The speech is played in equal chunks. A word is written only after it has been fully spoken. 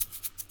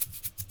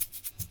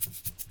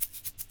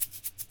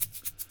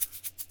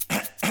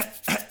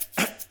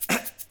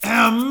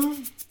Oh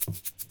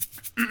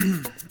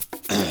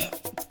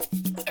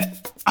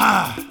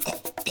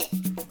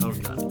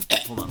god.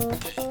 Hold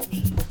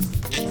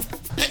on.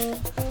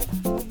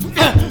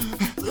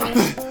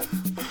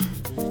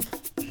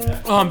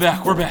 Oh, I'm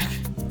back. We're back.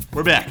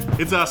 We're back.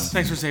 It's us.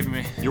 Thanks for saving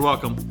me. You're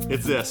welcome.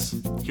 It's this.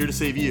 Here to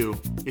save you.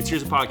 It's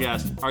Here's a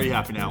Podcast. Are you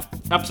happy now?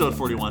 Episode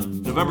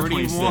 41. November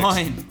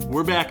 26th.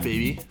 We're back,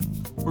 baby.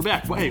 We're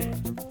back. Well, hey.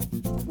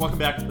 Welcome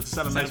back to the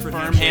 7 Minutes for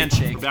Firm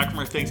handshake. We're back from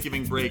our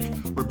Thanksgiving break.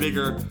 We're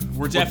bigger.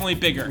 We're definitely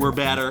bigger. We're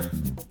badder.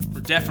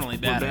 We're definitely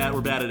bad.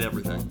 We're bad at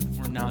everything.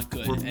 We're not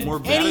good We're at more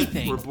bad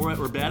anything.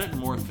 we're bad at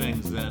more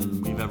things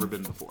than we've ever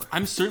been before.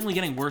 I'm certainly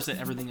getting worse at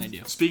everything I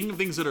do. Speaking of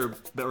things that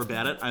we're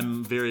bad at,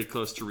 I'm very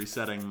close to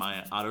resetting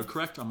my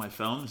autocorrect on my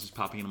phone. This is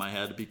popping into my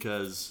head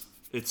because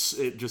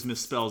it just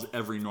misspells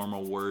every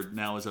normal word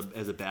now as a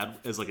bad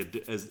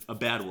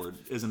word,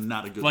 as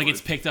not a good Like word.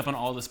 it's picked up on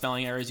all the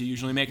spelling errors you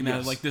usually make, and Yes.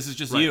 they're like, "This is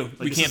just Right. you. Like,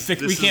 we can't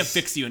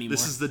fix you anymore."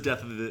 This is the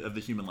death of the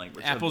human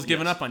language. Apple's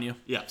given up on you.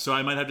 Yeah, so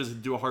I might have to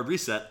do a hard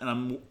reset, and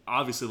I'm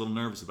obviously a little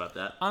nervous about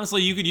that.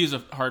 Honestly, you could use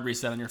a hard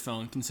reset on your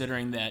phone,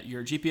 considering that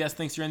your GPS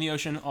thinks you're in the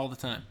ocean all the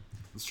time.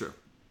 It's true.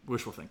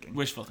 Wishful thinking.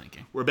 Wishful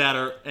thinking. We're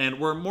badder, and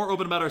we're more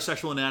open about our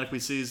sexual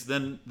inadequacies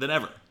than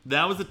ever.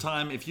 Now is the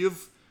time. If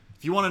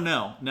you want to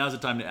know, now's the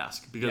time to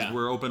ask, because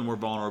we're open, we're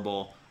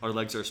vulnerable, our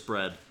legs are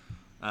spread.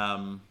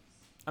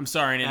 I'm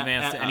sorry in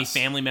advance to any us.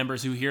 family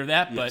members who hear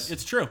that, but Yes.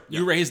 it's true. Yeah.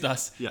 You raised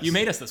us. Yes. You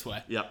made us this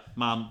way. Yep.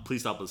 Mom,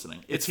 please stop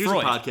listening. It's Here's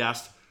Freud. a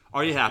Podcast.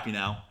 Are you happy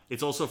now?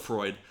 It's also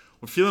Freud.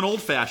 We're feeling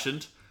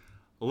old-fashioned,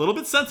 a little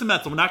bit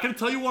sentimental. We're not going to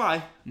tell you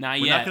why.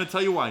 Not We're yet. not going to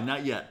tell you why.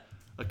 Not yet.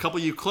 A couple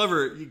of you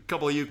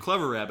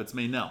clever rabbits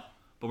may know,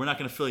 but we're not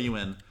going to fill you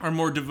in. Our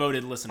more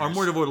devoted listeners. Our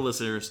more devoted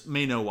listeners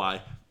may know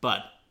why.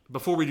 But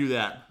before we do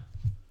that,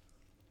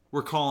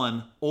 we're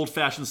calling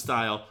old-fashioned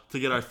style to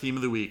get our theme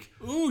of the week.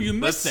 Ooh, you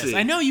missed Let's this. see.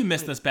 I know you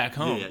missed this back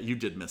home. Yeah, you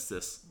did miss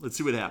this. Let's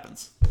see what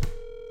happens.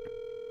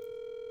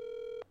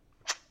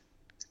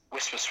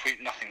 Whisper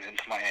sweet nothings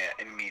into my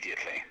ear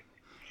immediately.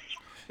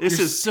 This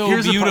You're is so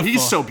here's beautiful.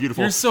 He's so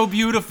beautiful. You're so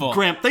beautiful.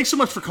 Graham, thanks so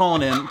much for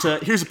calling in to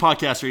Here's a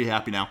Podcast. Are you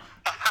happy now?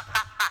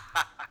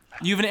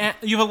 You have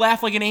a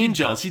laugh like an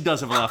angel. He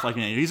does have a laugh like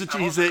an angel.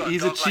 He's a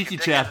Got cheeky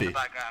like a chappy. dickhead in the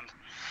background.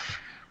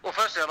 Well,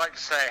 firstly, I'd like to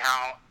say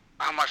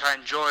how much I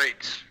enjoyed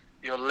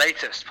your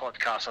latest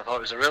podcast. I thought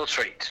it was a real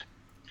treat.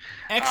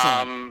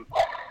 Excellent.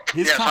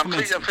 His Yeah, so I'm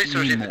compliments pleased to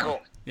mean receive the more.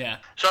 call. Yeah.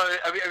 So,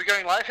 are we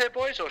going live here,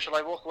 boys, or shall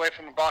I walk away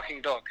from a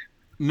barking dog?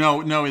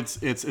 No,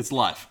 it's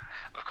live.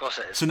 Of course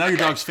it is. So now your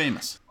Okay. dog's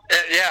famous.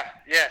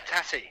 Yeah,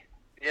 Tatty.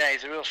 Yeah,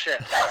 he's a real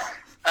shit.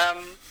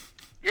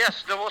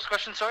 Yes, no, what's the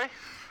question, sorry?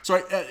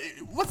 Sorry,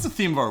 what's the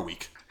theme of our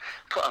week?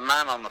 Put a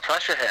man on the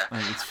pressure here.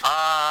 It's-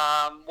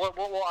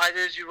 What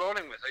ideas are you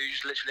rolling with? Are you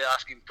just literally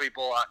asking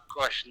people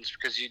questions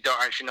because you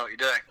don't actually know what you're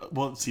doing?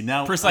 Well, see,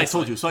 now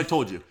Precisely. I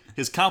told you.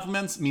 His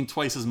compliments mean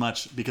twice as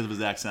much because of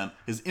his accent.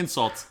 His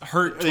insults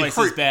Hurt they twice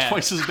as bad.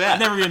 Twice as bad. I've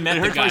never even met They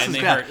the hurt guy twice and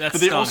as they bad. hurt. That's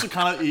But they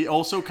stung. he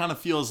also kind of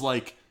feels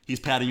like he's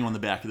patting you on the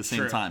back at the same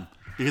True. time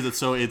because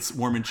it's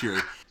warm and cheery.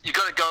 You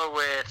got to go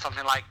with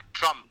something like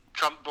Trump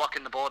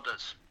blocking the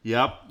borders.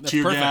 Yep.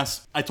 Tear perfect.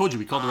 gas. I told you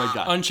we called the right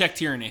guy. Unchecked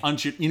tyranny.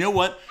 You know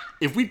what?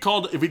 If we'd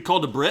called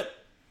a Brit,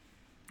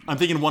 I'm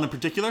thinking one in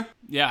particular.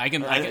 Yeah, I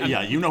can.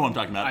 Yeah, you know what I'm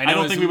talking about. I I, know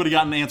don't his- think we would have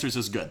gotten answers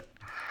as good.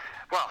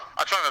 Well,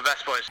 I try my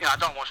best, boys. I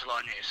don't watch a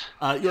lot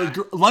of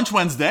news. Lunch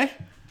Wednesday.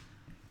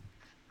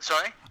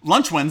 Sorry?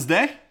 Lunch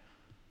Wednesday.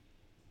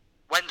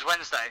 When's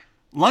Wednesday?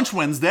 Lunch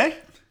Wednesday.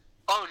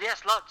 Oh,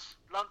 yes, lads.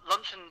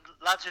 Luncheon.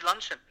 Lads who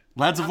luncheon.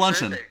 Lads of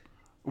luncheon. Absolutely.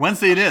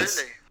 Wednesday it is.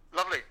 Absolutely.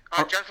 Lovely. All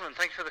right, gentlemen,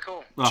 thanks for the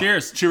call. Oh,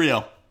 Cheers. Cheerio.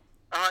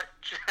 All right.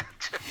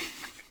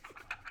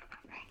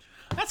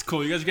 That's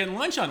cool. You guys are getting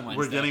lunch on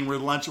Wednesday. We're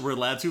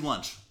lads who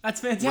lunch. That's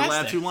fantastic. We're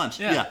lads who lunch.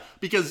 Yeah.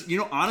 Because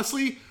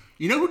honestly,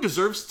 you know who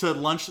deserves to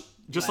lunch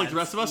just like the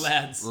rest of us?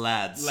 Lads.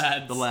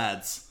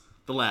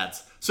 The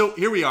lads. So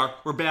here we are.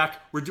 We're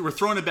back. We're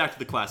throwing it back to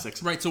the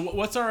classics. Right. So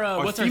what's our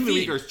Our theme of the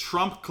week is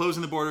Trump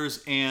closing the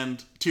borders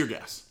and tear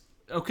gas.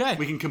 Okay.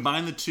 We can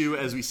combine the two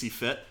as we see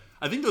fit.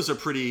 I think those are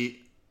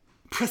pretty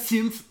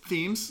prescient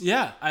themes.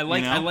 Yeah, I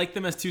like You know? I like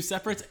them as two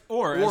separates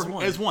or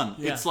As one.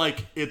 Yeah. It's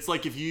like it's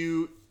like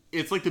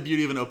the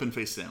beauty of an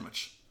open-faced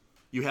sandwich.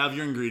 You have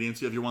your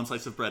ingredients, you have your one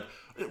slice of bread.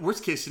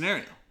 Worst case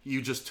scenario,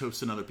 you just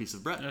toast another piece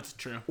of bread. That's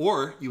true.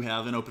 Or you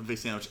have an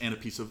open-faced sandwich and a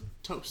piece of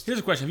toast. Here's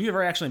a question: have you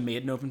ever actually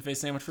made an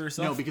open-faced sandwich for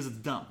yourself? No, because it's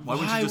dumb. Why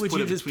Why wouldn't you just would put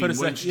you it just between? put a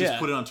Why wouldn't you sec- just yeah.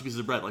 put it on two pieces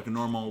of bread like a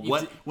normal?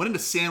 You When in a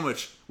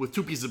sandwich with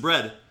two pieces of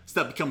bread, does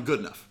that become good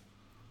enough?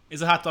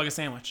 Is a hot dog a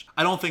sandwich?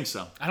 I don't think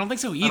so. I don't think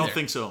so either. I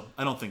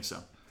don't think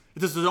so.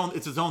 It's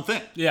its own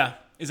thing. Yeah,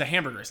 is a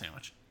hamburger a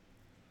sandwich?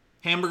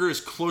 Hamburger is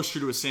closer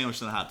to a sandwich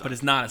than a hot dog. But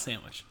it's not a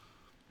sandwich.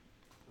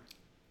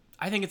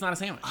 I think it's not a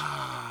sandwich.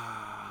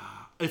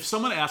 If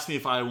someone asked me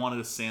if I wanted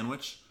a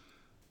sandwich,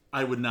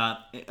 I would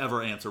not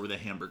ever answer with a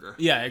hamburger.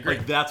 Yeah, I agree.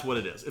 Like, that's what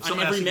it is. If On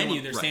someone every asks you menu,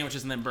 what- there's right.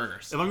 sandwiches and then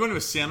burgers. If I'm going to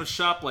a sandwich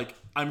shop, like,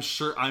 I'm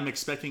sure I'm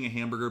expecting a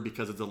hamburger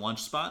because it's a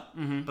lunch spot,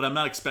 but I'm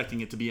not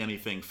expecting it to be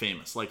anything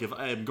famous. Like, if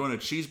I'm going to a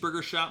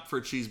cheeseburger shop for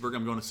a cheeseburger,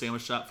 I'm going to a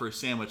sandwich shop for a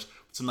sandwich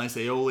with some nice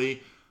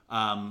aioli,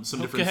 some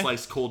different Okay.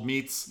 sliced cold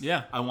meats.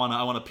 Yeah. I want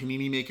a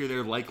panini maker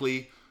there,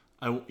 likely.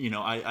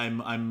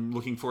 I'm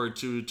looking forward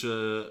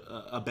to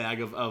a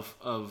bag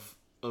of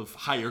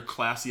higher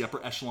class, the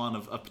upper echelon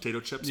of potato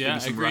chips. Yeah, maybe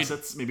some agreed.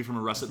 russets, maybe from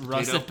a russet potato.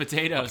 Russet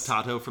potatoes. A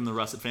potato from the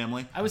russet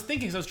family. I was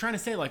thinking, because I was trying to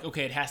say, like,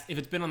 okay, if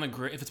it's been on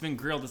the if it's been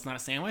grilled, it's not a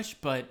sandwich,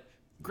 but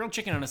grilled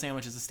chicken on a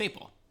sandwich is a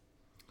staple.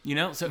 You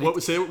know, so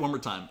Say it one more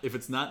time. If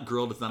it's not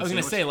grilled, it's not I was a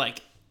gonna sandwich. say, like,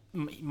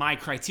 my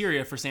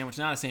criteria for sandwich,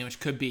 not a sandwich,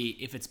 could be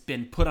if it's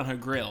been put on a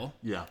grill.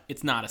 Yeah.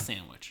 It's not a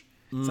sandwich.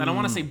 So I don't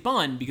want to say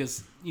bun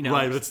because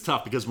Right, but it's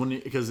tough because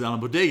because on a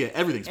bodega,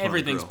 everything's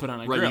put on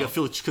a Right, grill. you got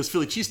Philly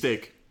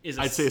cheesesteak.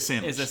 I'd say a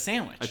sandwich. Is a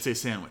sandwich. I'd say a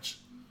sandwich.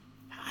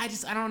 I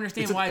don't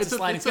understand why it's a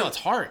sliding scale. It's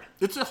hard.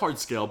 It's a hard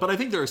scale, but I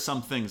think there are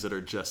some things that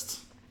are just.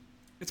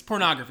 It's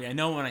pornography. I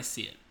know when I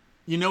see it,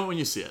 You know it when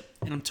you see it.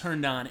 and I'm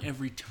turned on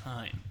every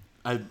time.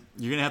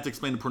 You're gonna have to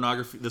explain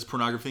this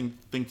pornography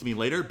thing to me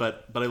later,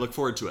 but I look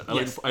forward to it.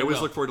 Yes, I I always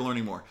will. look forward to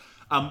learning more.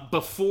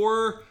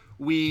 Before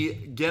we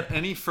get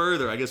any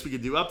further, I guess we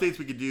could do updates.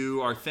 We could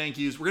do our thank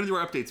yous. We're gonna do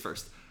our updates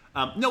first.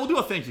 No, we'll do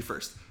a thank you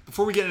first.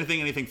 Before we get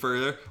anything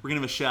further, we're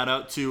gonna give a shout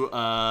out to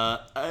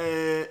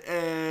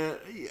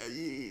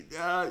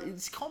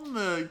call him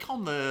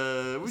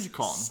the what would you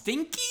call him?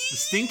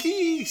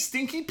 Stinky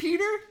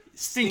Peter?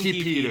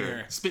 Stinky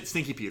Peter.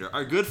 Stinky Peter.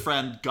 Our good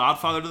friend,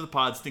 godfather to the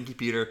pod, Stinky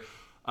Peter.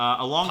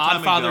 A long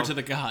time ago. Podfather to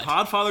the god.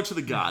 Podfather to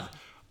the god.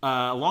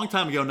 A long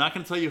time ago, not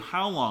going to tell you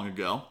how long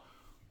ago,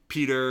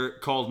 Peter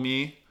called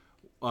me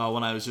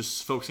when I was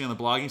just focusing on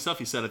the blogging stuff.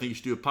 He said, I think you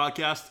should do a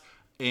podcast.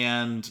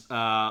 And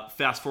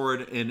fast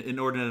forward an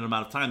inordinate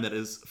amount of time that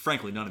is,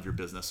 frankly, none of your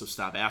business, so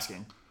stop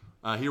asking.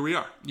 Here we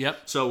are.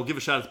 Yep. So we'll give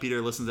a shout out to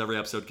Peter. Listens to every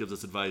episode, gives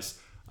us advice.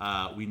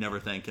 We never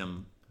thank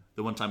him.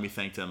 The one time we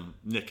thanked him,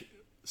 Nick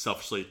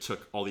selfishly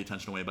took all the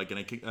attention away by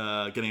getting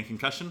a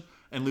concussion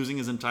and losing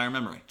his entire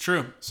memory.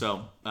 True.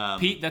 So,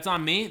 Pete, that's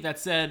on me. That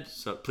said,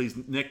 so please,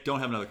 Nick, don't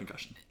have another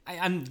concussion.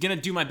 I'm going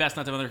to do my best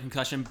not to have another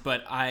concussion,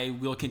 but I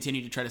will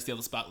continue to try to steal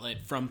the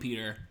spotlight from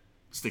Peter.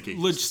 Stinky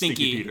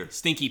Stinky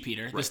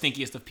Peter, Right. the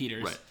stinkiest of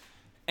Peters. Right.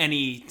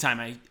 Any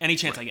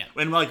chance I get.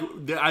 And like,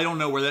 I don't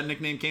know where that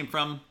nickname came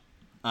from.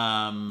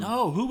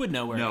 No, who would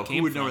know where it came from?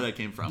 who would know where that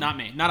came from? Not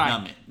me. Not I.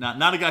 Not me.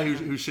 Not a guy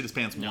who shit his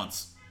pants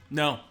once.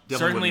 No, Definitely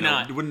certainly wouldn't know-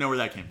 not. Wouldn't know where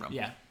that came from.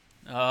 Yeah.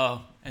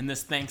 Oh, and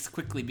this thanks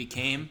quickly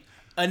became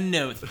a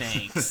no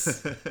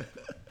thanks.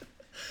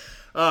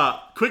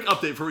 Quick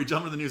update before we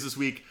jump into the news this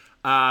week.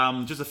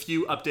 Just a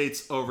few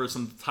updates over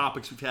some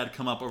topics we've had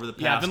come up over the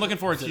past Yeah, I've been looking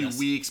forward to few this.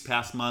 weeks,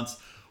 past months.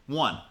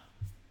 One,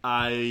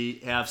 I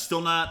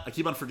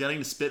keep on forgetting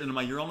to spit into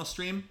my urinal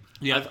stream.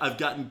 Yeah. I've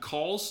gotten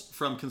calls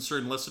from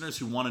concerned listeners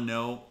who want to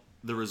know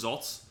the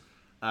results.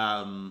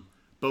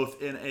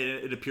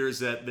 It appears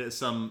that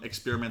some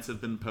experiments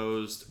have been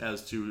posed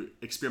as to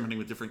experimenting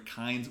with different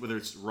kinds, whether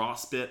it's raw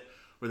spit,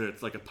 whether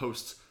it's like a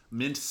post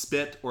mint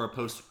spit or a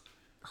post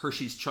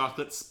Hershey's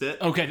chocolate spit.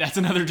 Okay, that's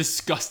another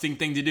disgusting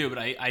thing to do, but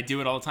I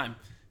do it all the time.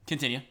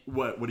 Continue.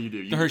 What do you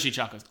do? The Hershey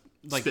chocolate.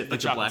 Like spit, the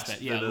chocolate black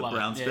spit. Yeah, the love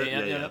brown it.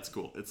 spit. Yeah. That's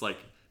cool. It's like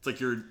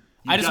you're.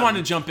 I just wanted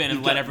to jump in and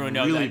you've let got everyone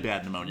know really that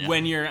bad pneumonia.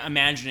 when you're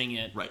imagining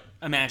it, Right.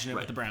 imagine it Right.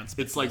 with the brown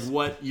spit. It's like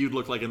what you'd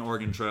look like an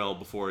Oregon Trail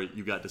before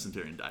you got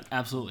dysentery and died.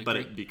 Absolutely. But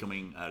Great. it'd be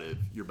coming out of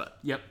your butt.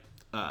 Yep.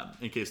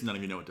 In case none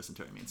of you know what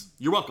dysentery means.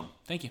 You're welcome.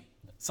 Thank you.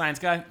 Science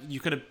guy, you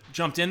could have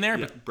jumped in there,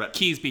 Yeah, but Brett.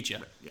 Keys beat you.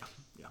 Yeah.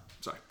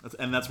 Sorry.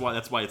 That's why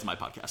it's my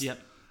podcast. Yep.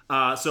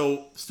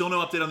 So still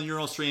no update on the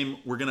urinal stream.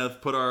 We're gonna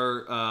put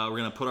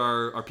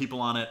our people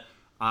on it.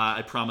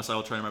 I promise I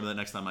will try to remember that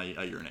next time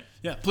I urinate.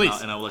 Yeah,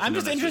 please. And I'll let you I'm know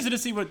just next interested week.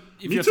 to see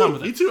if Me you have too. fun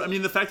with Me it. too. I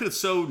mean, the fact that it's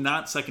so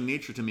not second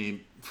nature to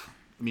me,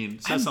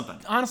 says something.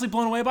 Honestly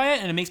blown away by it,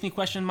 and it makes me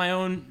question my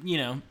own,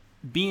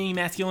 being,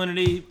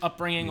 masculinity,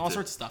 upbringing, all too.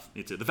 sorts of stuff.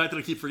 Me too. The fact that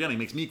I keep forgetting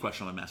makes me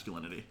question my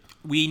masculinity.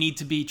 We need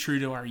to be true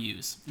to our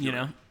use, you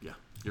know? Yeah,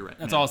 you're right.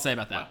 That's all I'll say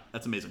about that. Wow,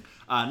 that's amazing.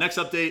 Next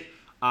update.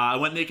 I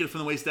went naked from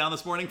the waist down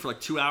this morning for like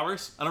 2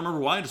 hours. I don't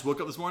remember why. I just woke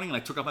up this morning and I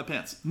took off my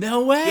pants.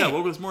 No way. Yeah, I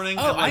woke up this morning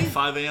Oh, at like I-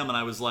 5 a.m. and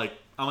I was like,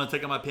 I'm going to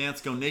take off my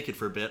pants, go naked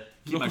for a bit,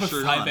 keep Woke my up at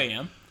shirt 5 on.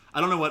 a.m.?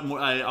 I don't know what more.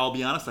 I'll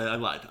be honest. I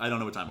lied. I don't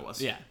know what time it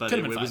was. Yeah, but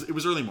could've been it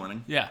was early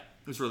morning. Yeah.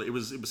 It was really. It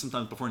was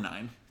sometimes before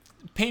 9.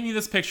 Paint me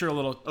this picture a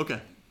little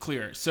Okay.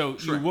 clearer. So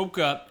Sure. you woke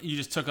up, you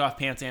just took off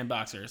pants and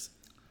boxers,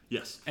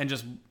 Yes.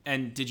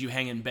 and did you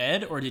hang in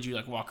bed or did you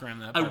like walk around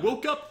the I apartment?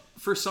 woke up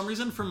for some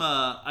reason from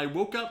I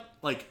woke up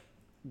like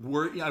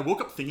I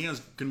woke up thinking I was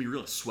gonna be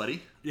really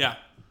sweaty, Yeah. and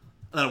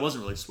then I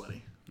wasn't really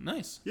sweaty.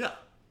 Nice. Yeah.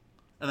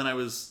 And then I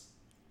was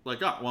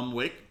like, oh, well, I'm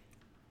awake.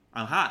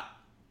 I'm hot.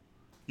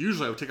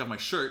 Usually I would take off my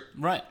shirt.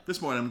 Right.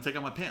 This morning I'm gonna take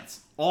off my pants.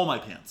 All my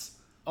pants.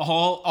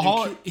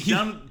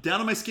 Down. Down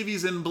to my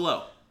skivvies and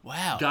below.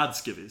 Wow. God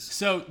skivvies.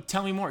 So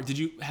tell me more.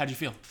 How'd you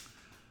feel?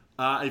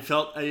 I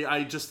felt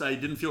I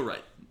didn't feel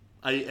right.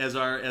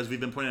 As we've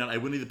been pointing out, I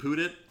Winnie the Pooh'd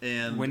it,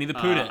 and Winnie the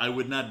Pooh'd it. I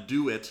would not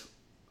do it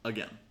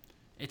again.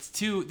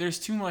 There's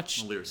too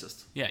much. I'm a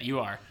lyricist. Yeah, you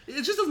are.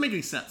 It just doesn't make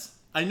any sense.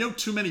 I know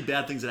too many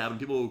bad things that happen.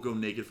 People will go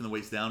naked from the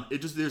waist down.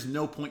 There's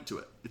no point to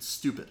it. It's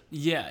stupid.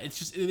 Yeah, it's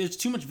just there's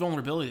too much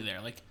vulnerability there.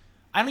 Like,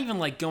 I don't even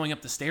like going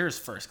up the stairs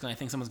first because I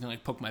think someone's gonna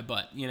like poke my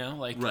butt. You know,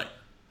 like Right.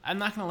 I'm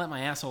not gonna let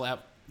my asshole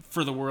out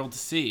for the world to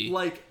see.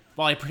 Like,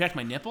 while I protect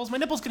my nipples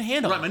can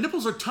handle right, it. my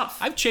nipples are tough.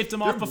 I've chafed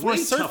them off They're before way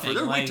surfing. tougher.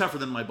 They're way like, tougher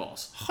than my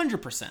balls.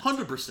 100%.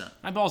 100%.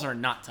 My balls are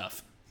not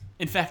tough.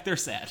 In fact, they're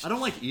sad. I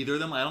don't like either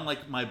of them. I don't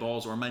like my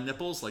balls or my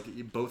nipples. Like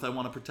both, I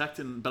want to protect,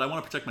 but I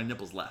want to protect my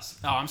nipples less.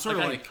 Oh, I'm sort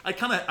of like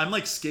I'm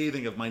like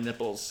scathing of my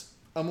nipples.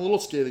 I'm a little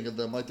scathing of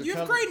them. Like you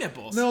have great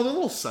nipples. No, they're a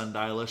little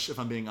sundialish. If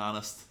I'm being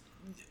honest,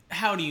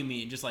 How do you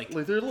mean? Just like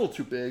they're a little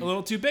too big. a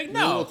little too big?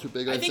 They're No, a little too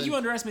big, I I think think. you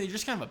underestimate. You're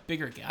just kind of a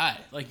bigger guy.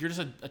 Like you're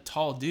just a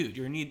tall dude.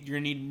 You're gonna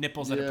need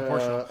nipples that are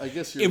proportional. I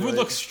guess you're It would right.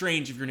 look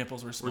strange if your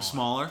nipples were smaller. We're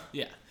smaller.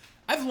 Yeah.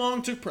 I've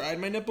long took pride in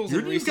my nipples.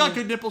 and You've got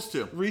good nipples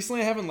too. Recently,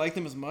 I haven't liked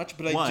them as much,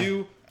 but Why? I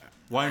do.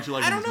 Why aren't you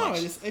liking I don't them know.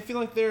 as much? I feel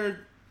like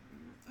they're.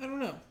 I don't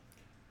know.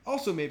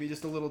 Also, maybe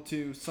just a little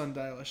too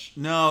sundialish.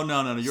 No.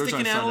 Yours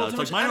Sticking aren't out a little sundialish. too Like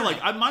much? mine are I like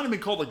don't mine have been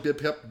called like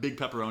big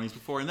pepperonis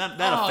before, and that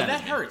Oh, offended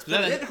that me. hurts.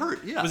 It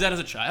hurt. Yeah. Was that as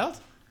a child?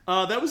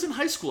 That was in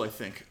high school, I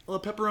think.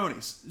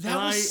 Pepperonis. That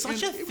was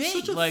such a It was thing,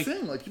 such a like-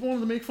 thing. Like people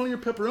wanted to make fun of your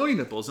pepperoni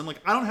nipples, and like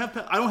I don't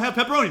have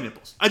pepperoni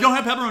nipples. I don't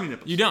have pepperoni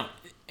nipples. You don't.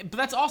 But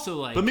that's also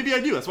like. But maybe I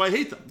do. That's why I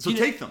hate them. So You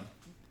know- take them.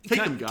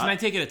 Take them, God. Can I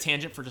take it a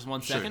tangent for just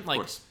 1 Sure, second? of Like,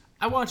 course.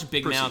 I watch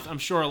Big Proceed. Mouth. I'm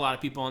sure a lot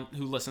of people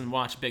who listen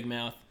watch Big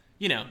Mouth.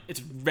 You know, it's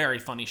a very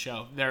funny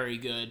show, very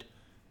good,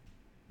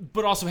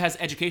 but also has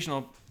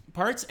educational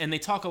parts, and they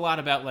talk a lot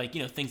about like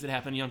things that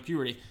happen in young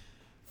puberty.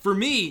 For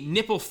me,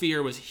 nipple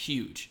fear was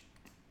huge.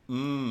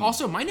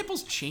 Also, my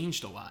nipples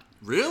changed a lot.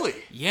 Really?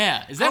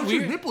 Yeah, is that How's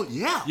weird? your nipple?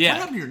 Yeah. Yeah, What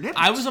happened to your nipples?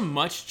 I was a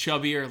much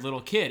chubbier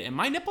little kid, and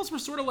my nipples were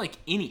sort of like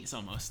innies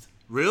almost.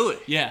 Really?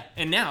 Yeah,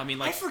 and now I mean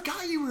I like.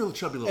 forgot you were a little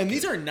chubby little And kid.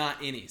 these are not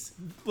innies.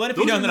 Let it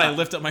be Those known are that I not.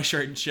 lift up my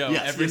shirt and show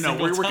Yes, every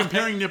single we're time.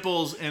 comparing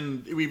nipples,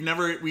 and we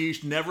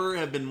never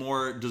have been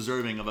more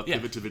deserving of a Yeah.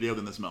 pivot to video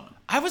than this moment.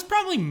 I was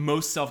probably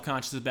more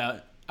self-conscious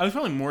about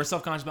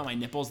my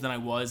nipples than I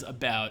was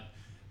about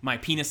my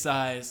penis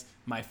size,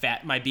 my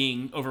fat, my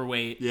being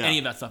overweight, Yeah. any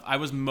of that stuff. I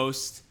was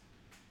most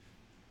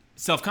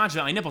self-conscious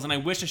about my nipples, and I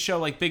wish a show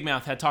like Big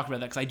Mouth had talked about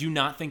that because I do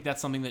not think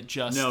that's something that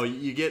just. No,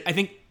 you get. I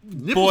think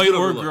Nipples boy get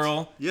or overlooked.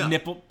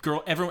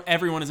 girl, Yeah.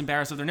 everyone is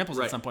embarrassed of their nipples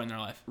Right. at some point in their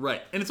life.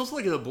 Right, and it's also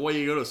like as a boy,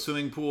 you go to a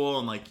swimming pool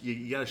and like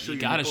you gotta show your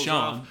gotta nipples show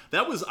off.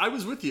 'em. I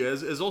was with you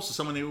as also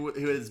someone who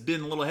has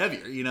been a little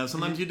heavier. You know,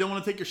 sometimes you don't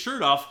want to take your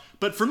shirt off,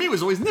 but for me, it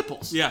was always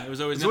nipples. Yeah, it was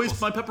always It was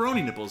nipples. always my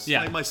pepperoni nipples.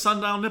 Yeah. my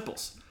sundial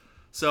nipples.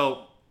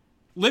 So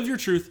Live your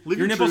truth. live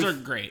your nipples truth. are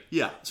great.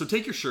 Yeah, so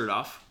take your shirt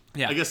off.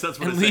 Yeah. I guess that's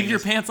what And it's leave saying your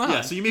is- pants on.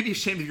 Yeah, so you may be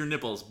ashamed of your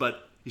nipples,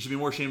 but you should be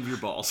more ashamed of your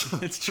balls.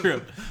 It's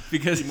true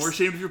because Be more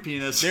ashamed of your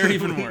penis. they're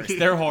even worse.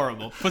 They're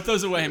horrible. Put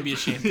those away and be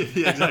ashamed.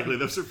 Yeah, exactly.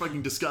 Those are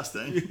fucking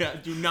disgusting. Yeah,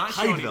 do not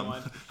show Hide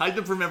anyone. them. Hide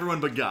them from everyone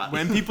but God.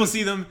 When people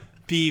see them,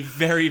 be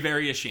very,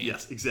 very ashamed.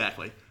 Yes,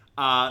 exactly.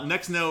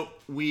 Next note,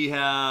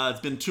 it's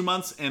been 2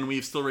 months and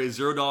we've still raised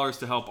 $0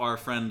 to help our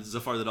friend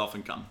Zafar the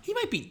Dolphin come. He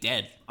might be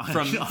dead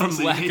from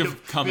Honestly, lack he may of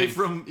have-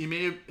 coming. He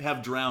may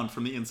have drowned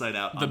from the inside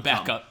out. The on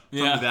backup. Cum,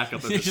 Yeah. From the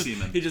backup of he the just,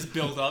 semen. He just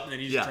built up and then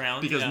he just Yeah,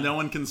 drowned. because yeah. no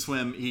one can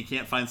swim. He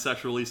can't find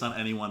sexual release on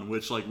anyone,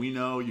 which, like, we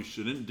know you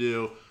shouldn't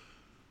do.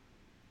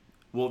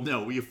 Well,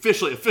 no,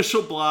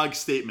 official blog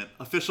statement.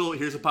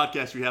 Here's a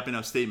podcast you're happy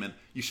now statement.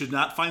 You should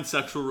not find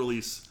sexual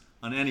release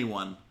on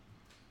anyone.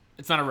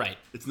 It's not a right.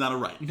 It's not a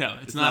right. No,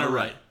 it's not a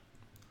right.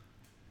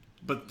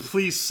 But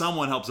please,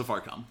 someone help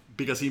Zafar come.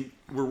 Because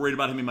we're worried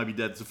about him. He might be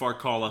dead. Zafar,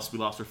 call us. We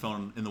lost our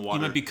phone in the water.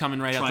 He might be coming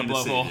right out the trying to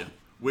save blowhole. you.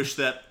 Wish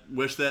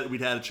that we'd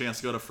had a chance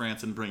to go to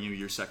France and bring you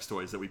your sex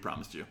toys that we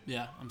promised you.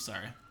 Yeah, I'm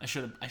sorry. I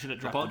should have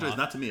dropped Apologize them off.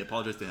 not to me.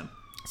 Apologize to him.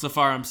 So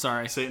far, I'm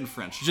sorry. Say it in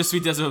French. Je suis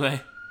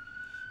désolé.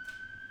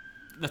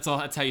 That's all.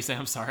 That's how you say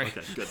I'm sorry.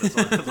 Okay, good. That's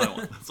all I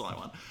want. That's all I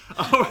want.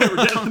 All right, we're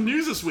down to the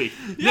news this week.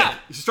 Yeah.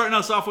 Nick, starting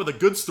us off with a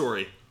good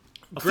story.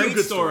 Great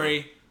feel-good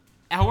story.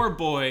 Our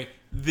boy,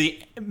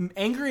 the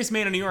angriest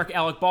man in New York,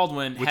 Alec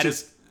Baldwin, Which had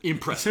is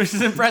impressive. which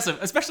is impressive,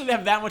 especially to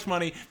have that much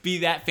money, be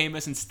that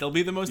famous, and still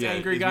be the most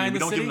angry guy in we the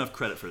don't city. give enough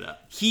credit for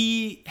that.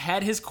 He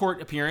had his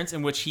court appearance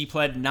in which he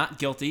pled not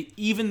guilty,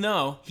 even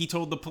though he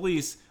told the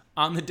police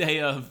on the day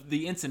of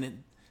the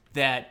incident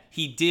that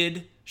he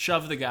did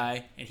shove the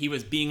guy and he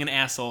was being an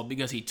asshole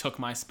because he took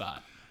my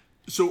spot.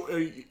 So,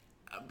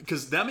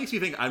 because that makes me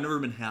think I've never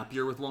been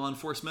happier with law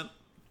enforcement.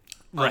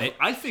 Right.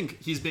 I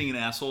think he's being an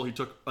asshole. He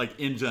took, like,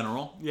 in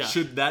general. Yeah.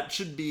 That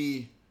should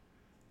be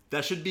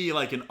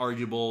like an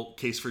arguable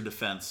case for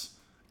defense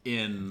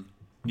in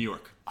New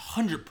York.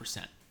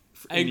 100%.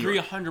 I In New agree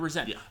York.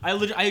 100%. Yeah.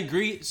 I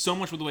agree so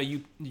much with the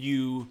way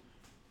you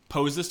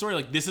pose the story.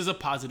 Like, this is a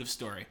positive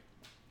story.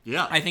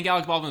 Yeah. I think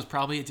Alec Baldwin was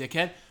probably a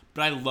dickhead,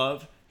 but I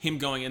love him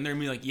going in there and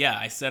being like, yeah,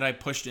 I said I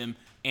pushed him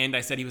and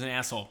I said he was an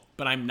asshole,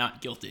 but I'm not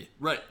guilty.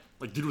 Right.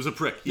 Like, dude was a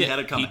prick. He had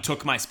it coming. He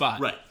took my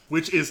spot. Right.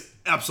 Which is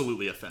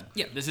absolutely a thing.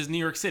 Yeah, this is New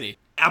York City.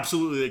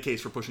 Absolutely the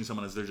case for pushing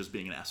someone as they're just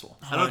being an asshole.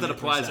 I don't know if that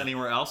applies 100%.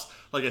 anywhere else.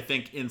 Like, I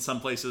think in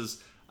some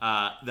places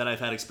that I've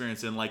had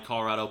experience in, like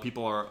Colorado,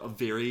 people are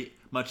very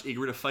much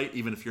eager to fight,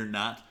 even if you're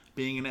not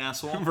being an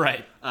asshole.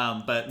 Right.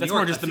 But That's New York,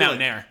 more just I the feel mountain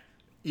like, air.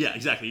 Yeah,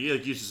 exactly. You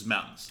use just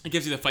mountains. It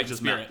gives you the fighting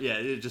Just spirit. yeah,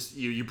 it just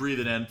you breathe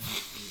it in.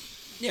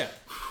 Yeah.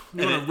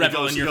 You And want to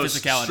revel in your goes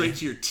physicality. straight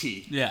to your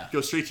T. Yeah.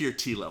 Go straight to your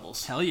T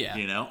levels. Hell yeah.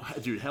 You know?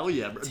 Dude, hell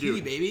yeah.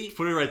 Dude, baby.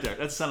 Put it right there.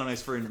 That sounded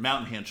nice for a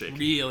mountain handshake.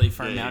 Really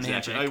firm Yeah, mountain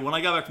exactly. handshake. When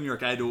I got back from New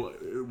York, I had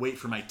to wait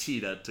for my T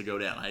to go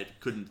down. I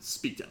couldn't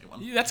speak to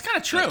anyone. That's kind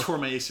of true. I tore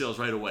my ACLs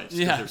right away. Just 'cause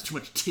Yeah. There's too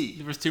much T.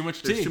 There was too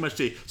much There's tea. too much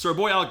T. So our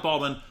boy Alec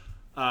Baldwin,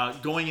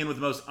 going in with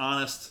the most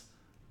honest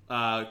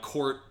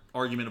court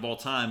argument of all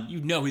time.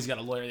 You know he's got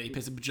a lawyer that he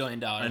pays $1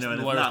 bajillion. I know, The and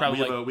if lawyer's not, probably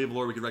we have a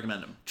lawyer we could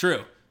recommend him.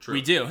 True. True.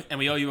 We do, and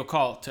we owe you a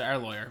call to our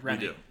lawyer,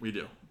 Remy. We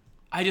do.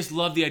 I just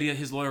love the idea that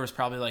his lawyer was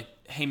probably like,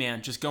 hey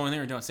man, just go in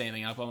there and don't say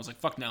anything. Alec Baldwin was like,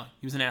 fuck no.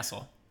 He was an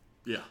asshole.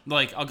 Yeah.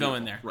 Like, I'll go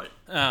in there.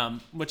 Right.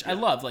 Which I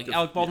love. Like,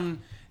 Alec Baldwin,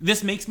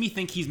 this makes me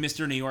think he's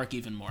Mr. New York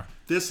even more.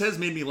 This has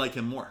made me like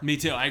him more. Me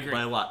too, I agree.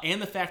 By a lot.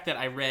 And the fact that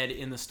I read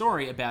in the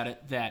story about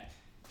it that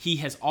he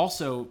has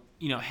also,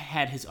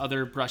 had his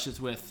other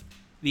brushes with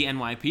the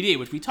NYPD,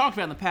 which we talked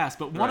about in the past,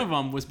 but one Right. of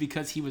them was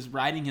because he was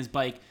riding his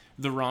bike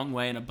the wrong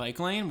way in a bike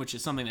lane, which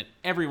is something that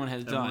everyone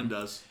has done. Everyone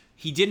does.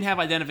 He didn't have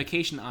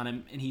identification on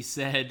him, and he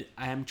said,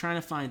 I'm trying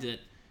to find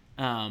it.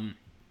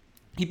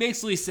 He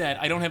basically said,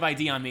 I don't have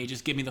ID on me,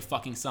 just give me the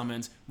fucking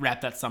summons,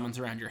 wrap that summons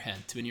around your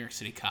head to a New York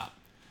City cop.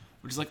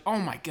 Which is like, oh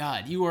my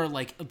god, you are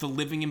like the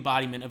living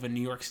embodiment of a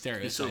New York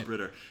stereotype. He's so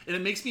bitter. And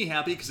it makes me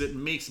happy because it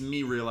makes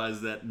me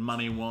realize that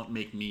money won't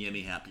make me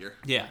any happier.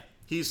 Yeah.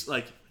 He's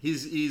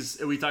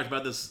we talked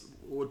about this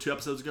 2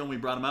 episodes ago when we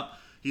brought him up.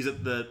 He's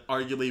at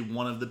arguably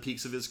one of the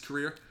peaks of his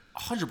career.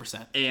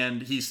 100%.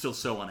 And he's still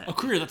so unhappy. A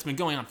career that's been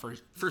going on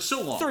for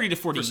so long. 30 to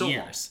 40 For so long.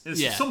 years. And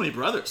it's Yeah. so many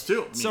brothers,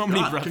 too. I mean, So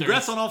many brothers.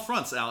 Congrats on all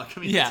fronts, Alec. I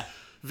mean, Yeah. it's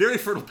very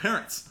fertile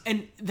parents.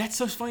 And that's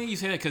so funny you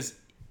say that because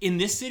in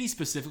this city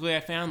specifically,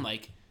 I found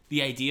like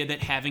the idea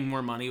that having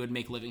more money would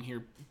make living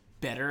here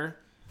better,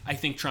 I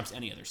think trumps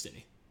any other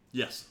city.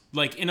 Yes.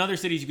 Like in other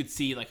cities, you could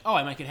see like, oh,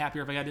 I might get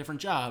happier if I got a different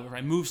job or if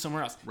I move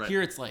somewhere else. Right.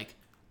 Here, it's like,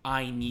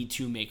 I need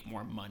to make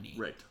more money.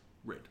 Right.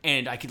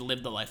 And I could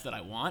live the life that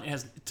I want. It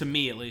has, to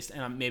me at least,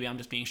 and maybe I'm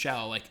just being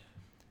shallow, like,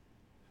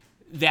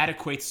 that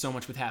equates so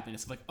much with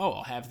happiness. Like, oh,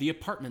 I'll have the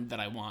apartment that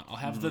I want. I'll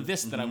have the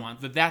this that I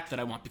want, the that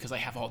I want, because I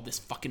have all this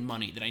fucking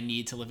money that I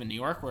need to live in New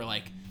York. Where,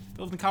 like, if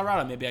I lived in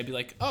Colorado, maybe I'd be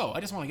like, oh,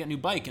 I just want to get a new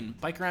bike and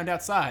bike around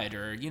outside,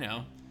 or,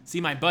 see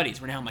my buddies.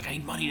 Where now I'm like, I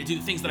need money to do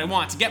the things that I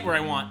want, to get where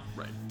I want,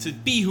 Right. to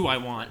be who I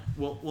want.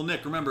 Well,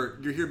 Nick, remember,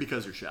 you're here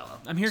because you're shallow.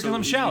 I'm here 'cause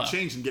I'm shallow. You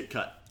change and get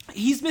cut.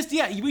 He's missed,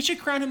 we should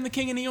crown him the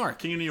king of New York.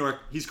 King of New York,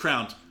 he's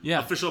crowned. Yeah.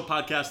 Official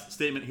podcast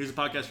statement. Here's a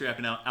podcast for you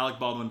happy now. Alec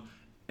Baldwin,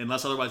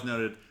 unless otherwise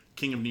noted,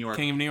 King of New York.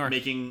 King of New York.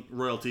 Making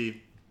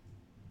royalty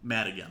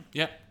mad again.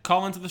 Yep.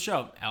 Call into the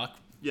show, Alec.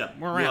 Yeah.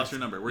 We're We around. lost your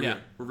number. We're Yeah.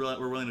 here.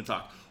 We're willing to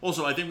talk.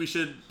 Also, I think we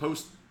should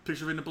post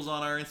picture of your nipples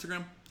on our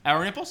Instagram.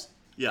 Our nipples?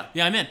 Yeah.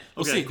 Yeah, I'm in.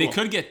 We'll Okay, see. They cool.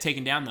 could get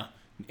taken down, though.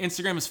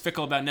 Instagram is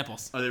fickle about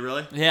nipples. Are they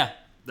really? Yeah.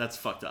 That's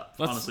fucked up.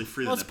 Let's- Honestly,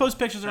 free the let's nipples. post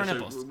pictures of our Actually,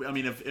 nipples. I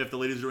mean, if the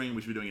ladies are doing it,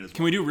 we should be doing it as well.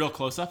 Can we do real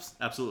close-ups?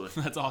 Absolutely.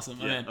 That's awesome.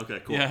 I'm Yeah. in.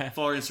 Okay. Cool. Yeah.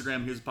 Follow our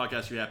Instagram. Here's a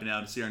podcast for you happy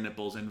now to see our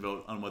nipples and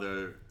vote on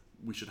whether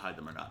we should hide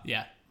them or not.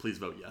 Yeah. Please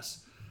vote yes.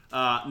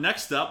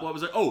 Next up, what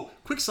was it? Oh,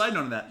 quick side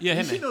note on that. Yeah, you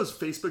hit see me. those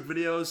Facebook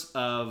videos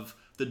of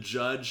the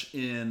judge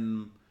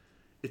in?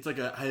 It's like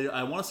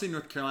I want to say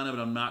North Carolina, but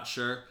I'm not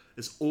sure.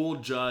 This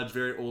old judge,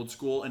 very old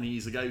school, and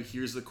he's the guy who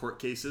hears the court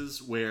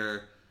cases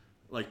where,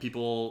 like,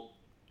 people,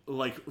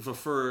 like,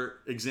 for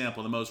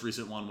example, the most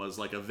recent one was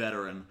like a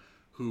veteran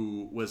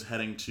who was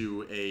heading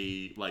to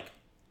a like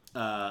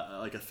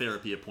a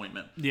therapy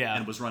appointment, Yeah.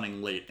 and was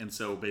running late, and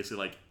so basically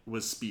like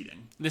was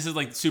speeding. This is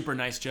like super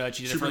nice judge.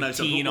 He did it Super for like nice.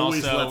 teen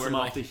Always also. lets where, them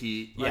like, off the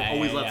heat. Yeah, Like,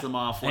 always yeah, lets yeah. them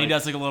off. And he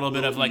does like a little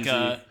bit of like easy.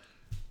 a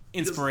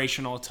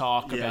inspirational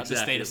talk about the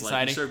state of Like,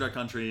 society. he served our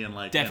country and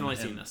like Definitely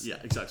and- seen this. Yeah,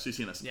 exactly. So you've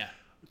seen this. Yeah.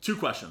 2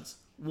 questions.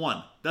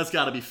 1, that's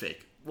got to be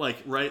fake. Like,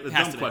 right? The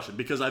Has dumb to be. question,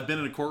 because I've been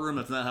in a courtroom.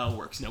 That's not how it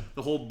works. Nope.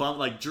 The whole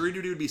jury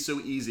duty would be so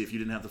easy if you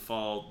didn't have to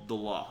follow the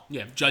law.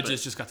 Yeah,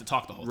 judges just got to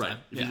talk the whole Right. time.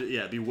 If Yeah. you-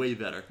 it'd be way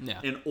better. Yeah.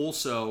 And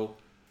also,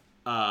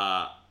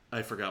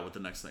 I forgot what the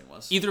next thing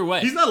was. Either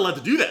way. He's not allowed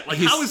to do that. Like,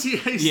 how is he?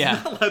 He's yeah.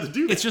 not allowed to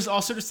do that. It's just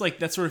also just like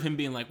that sort of him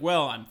being like,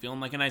 well, I'm feeling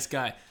like a nice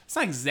guy. It's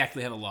not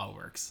exactly how the law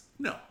works.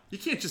 No, you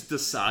can't just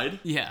decide.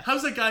 Yeah.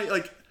 How's that guy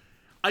like?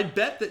 I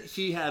bet that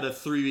he had a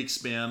 3-week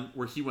span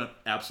where he went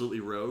absolutely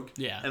rogue.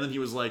 Yeah. And then he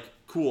was like,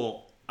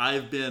 "Cool,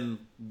 I've been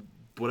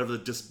whatever the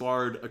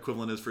disbarred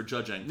equivalent is for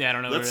judging. Yeah, I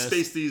don't know what Let's it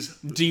is. space these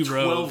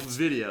Derobed. 12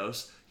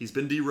 videos. He's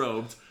been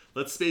derobed.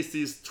 Let's space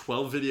these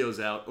 12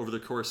 videos out over the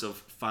course of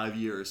 5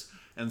 years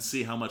and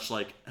see how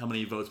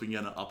many votes we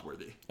can get on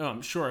Upworthy. Oh,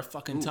 I'm sure a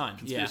fucking ton.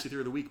 Yeah. Conspiracy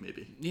theory of the week,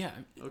 maybe. Yeah.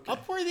 Okay.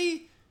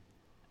 Upworthy.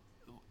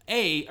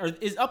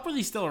 Is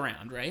Upworthy still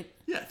around, right?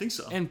 Yeah, I think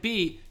so. And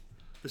B,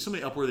 There's so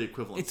many Upworthy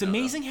equivalents. It's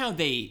amazing how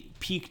they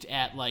peaked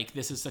at like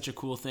this is such a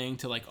cool thing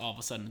to like all of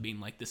a sudden being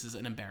like this is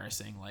an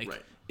embarrassing like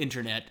Right.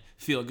 internet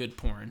feel good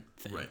porn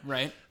thing,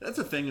 right? That's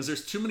the thing is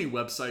there's too many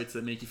websites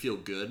that make you feel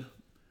good,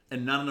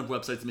 and not enough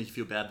websites that make you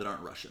feel bad that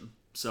aren't Russian.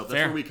 So that's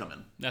Fair. where we come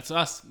in. That's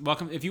us.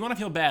 Welcome. If you want to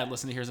feel bad,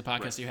 listen to Here's a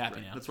Podcast. So you're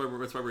happy now. That's why we're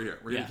here.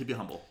 We're Yeah. gonna keep you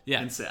humble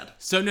Yeah. and sad.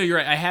 So no, you're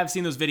right. I have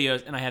seen those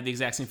videos, and I have the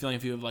exact same feeling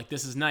of you of like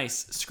this is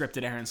nice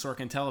scripted Aaron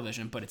Sorkin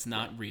television, but it's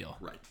not real.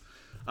 Right.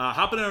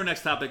 Hopping to our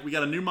next topic, we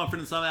got a new Mumford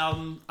 & Sons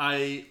album.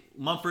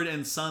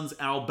 Mumford & Sons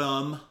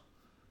album.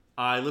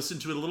 I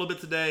listened to it a little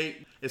bit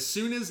today. As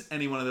soon as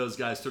any one of those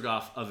guys took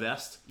off a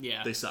vest,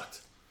 Yeah. they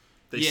sucked.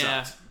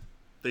 Yeah.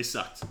 They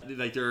sucked.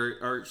 Like there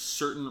are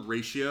certain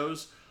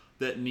ratios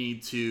that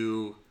need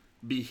to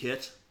be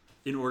hit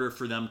in order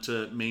for them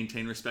to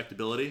maintain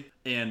respectability,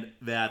 and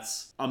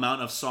that's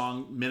amount of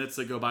song minutes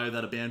that go by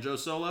without a banjo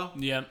solo.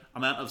 Yeah.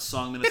 Amount of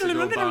song minutes that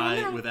go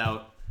by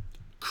without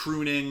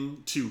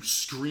crooning to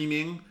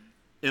screaming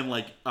in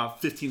like a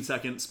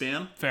 15-second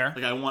span. Fair.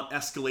 Like I want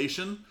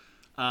escalation.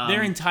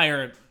 Their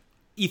entire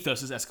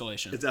ethos is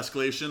escalation. It's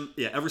escalation.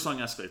 Yeah, every song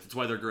escalates. That's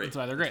why they're great. That's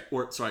why they're great.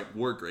 Were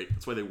great.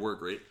 That's why they were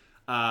great.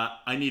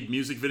 I need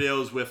music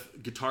videos with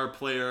guitar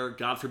player.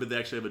 God forbid they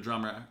actually have a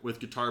drummer with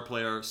guitar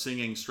player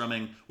singing,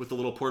 strumming with a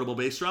little portable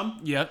bass drum.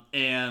 Yep.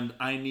 And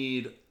I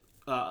need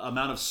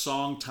amount of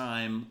song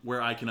time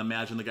where I can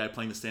imagine the guy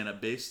playing the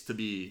stand-up bass to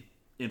be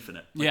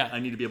infinite. Like, Yeah. I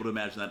need to be able to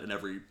imagine that in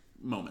every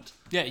moment.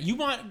 Yeah, you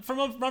want from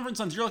Mumford &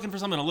 Sons, you're looking for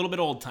something a little bit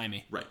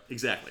old-timey. Right,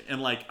 exactly.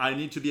 And like I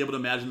need to be able to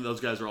imagine that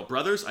those guys are all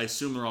brothers. I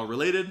assume they're all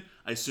related.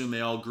 I assume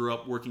they all grew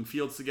up working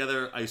fields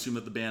together. I assume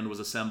that the band was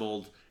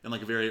assembled in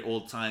like a very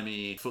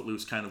old-timey,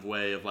 footloose kind of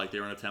way of like they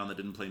were in a town that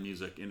didn't play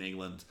music in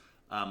England,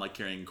 like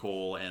carrying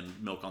coal and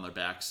milk on their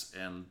backs.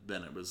 And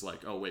then it was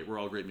like, oh wait, we're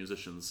all great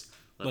musicians.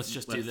 Let's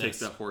just do take this.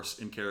 that horse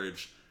and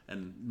carriage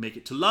and make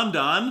it to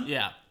London.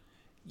 Yeah.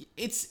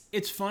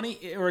 It's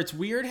funny or it's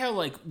weird how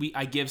like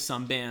I give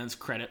some bands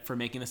credit for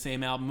making the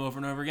same album over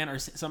and over again, or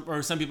some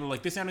people are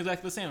like they sound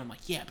exactly the same. I'm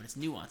like, yeah, but it's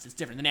nuanced, it's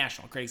different. The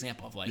National, great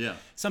example of like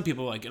some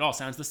people are like it all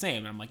sounds the same,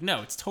 and I'm like,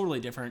 no, it's totally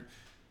different,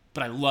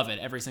 but I love it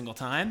every single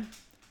time.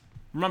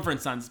 Mumford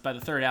 & Sons by the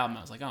third album,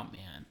 I was like, oh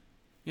man,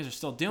 you guys are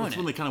still doing That's it.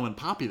 when they kind of went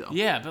poppy though.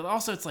 Yeah, but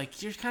also it's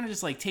like you're kind of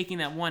just like taking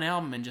that one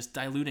album and just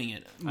diluting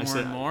it more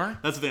and more.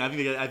 That's the thing. I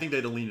think they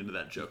had to lean into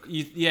that joke.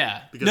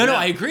 Yeah. Because No, now-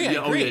 I agree. I Yeah,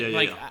 oh, agree. yeah, yeah,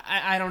 like, yeah.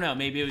 I don't know.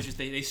 Maybe it was just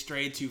they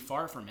strayed too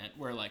far from it.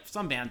 Where like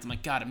some bands, I'm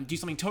like, God, do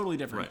something totally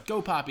different. Right.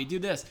 Go poppy, do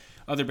this.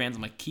 Other bands,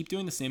 I'm like, keep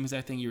doing the same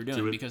exact thing you were doing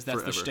Do it because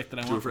that's forever. the shtick that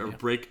I Do want it from forever. you.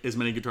 Break as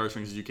many guitar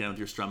strings as you can with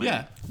your strumming.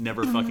 Yeah.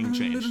 Never fucking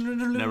change.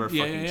 Never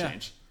Yeah, fucking yeah.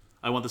 change.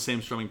 I want the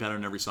same strumming pattern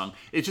in every song.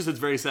 It's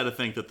very sad to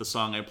think that the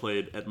song I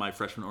played at my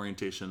freshman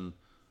orientation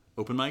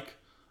open mic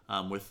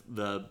with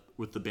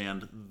the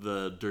band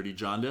the Dirty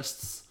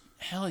Jaundists,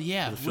 Hell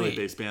yeah! the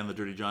Philly-based band the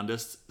Dirty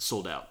Jaundists,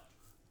 sold out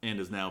and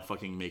is now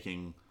fucking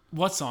making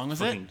What song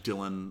was it? fucking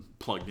Dylan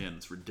plugged in.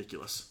 It's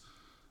ridiculous.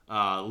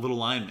 Little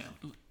Lion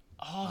Man.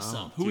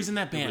 Awesome. Oh, Who was dude, in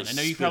that it band? was I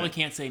know you probably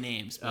spinning. can't say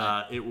names,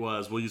 but It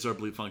was. We'll use our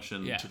bleep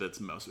function Yeah. to its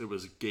most. It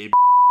was Gabe.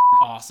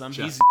 awesome.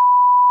 Jeff. He's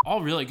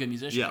all really good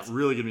musicians. Yeah,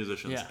 really good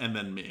musicians. Yeah. And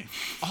then me.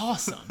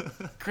 Awesome.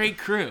 Great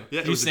crew.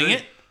 Yeah, Did you was sing great.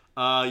 it?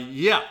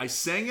 Yeah, I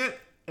sang it.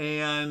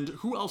 And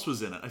who else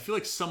was in it? I feel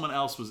like someone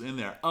else was in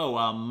there.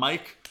 Oh,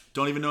 Mike.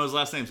 Don't even know his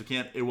last name, so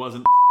can't. It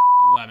wasn't.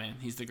 Well, I mean,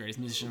 he's the greatest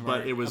musician of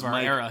But our, it was of our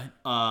Mike. era.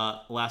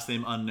 Last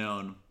name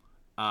unknown.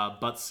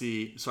 Butts.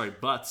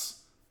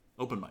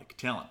 Open mic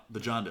talent. The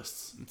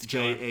Jaundists.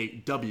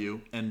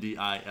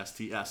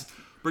 JAWNDISTS.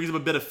 Brings up a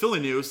bit of Philly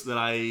news that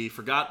I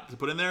forgot to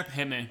put in there.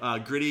 Hit me.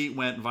 Gritty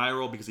went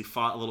viral because he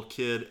fought a little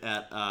kid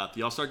at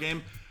the All-Star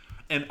game.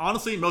 And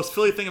honestly, most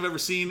Philly thing I've ever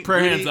seen.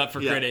 Put your hands up for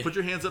Gritty. Put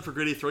your hands up for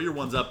Gritty. Throw your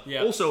ones up.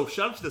 Yeah. Also,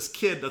 shout out to this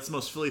kid. That's the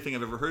most Philly thing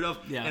I've ever heard of.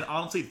 Yeah. And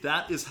honestly,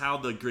 that is how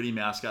the Gritty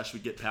mascot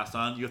should get passed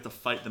on. You have to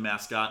fight the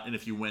mascot, and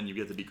if you win, you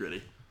get to be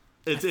Gritty.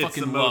 It's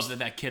fucking the love most,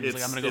 that kid was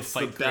like, I'm gonna go it's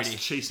fight the best Gritty.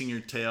 chasing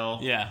your tail.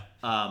 Yeah.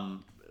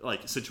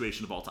 Like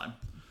situation of all time.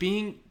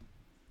 Being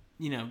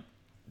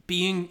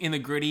in the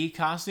Gritty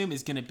costume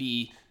is going to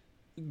be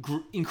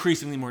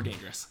increasingly more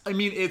dangerous. I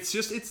mean, I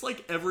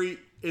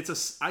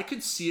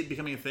could see it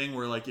becoming a thing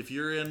where like if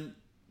you're in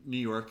New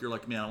York, you're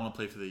like, man, I want to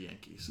play for the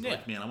Yankees. Yeah.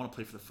 Like, man, I want to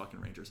play for the fucking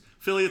Rangers.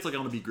 Philly, it's like I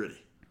want to be Gritty.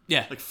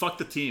 Yeah. Like fuck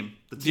the team.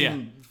 The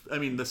team. I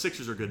mean, the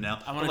Sixers are good now.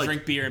 I want to but,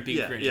 drink beer and be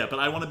Gritty. Yeah, but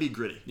I want to be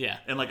Gritty. Yeah.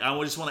 And like I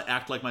just want to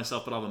act like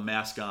myself, but I have a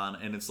mask on,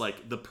 and it's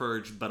like The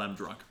Purge, but I'm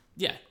drunk.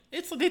 Yeah.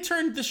 They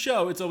turned the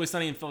show It's Always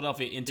Sunny in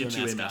Philadelphia into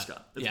a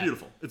mascot. It's Yeah.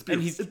 beautiful. It's And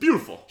beautiful. It's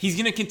beautiful. He's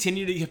going to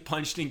continue to get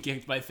punched and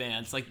kicked by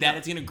fans. Like that,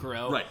 it's going to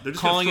grow. Right. They're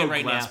just calling gonna it throw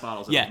right glass now.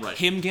 bottles at Yeah. him. Right.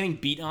 Him getting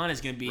beat on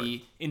is going to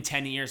be in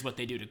 10 years what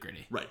they do to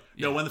Gritty. Right.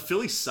 Yeah. No, when the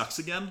Philly sucks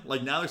again,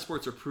 like now their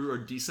sports are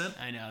decent.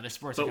 I know their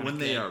sports. But are when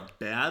kinda they good. are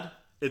bad,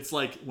 it's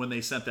like when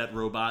they sent that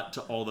robot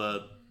to all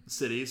the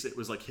cities, it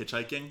was like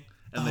hitchhiking,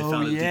 and they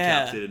found it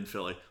decapitated in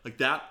Philly. Like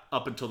that,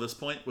 up until this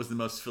point, was the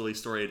most Philly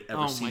story I'd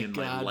ever seen in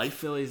my life.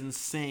 Philly's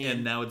insane.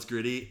 And now it's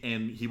Gritty,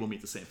 and he will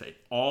meet the same fate.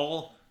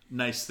 All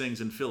nice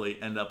things in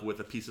Philly end up with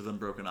a piece of them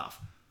broken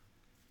off.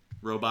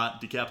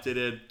 robot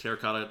decapitated,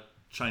 terracotta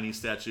Chinese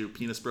statue,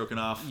 penis broken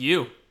off.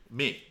 You.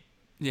 Me.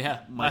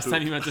 Yeah. My Last poop.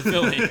 time you went to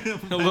Philly,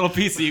 a little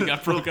piece of you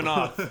got broken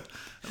off.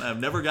 And I've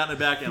never gotten it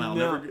back, and I'll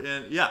No. never.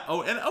 And yeah.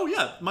 Oh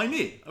yeah, my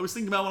knee. I was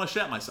thinking about when I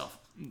shat myself.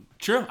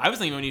 True. I was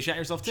thinking when you shot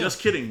yourself too. Just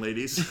kidding,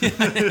 ladies.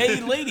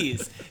 Hey,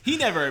 ladies. He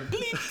never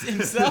bleeped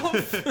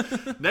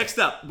himself. Next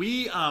up,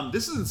 we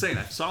this is insane.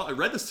 I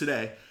read this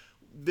today.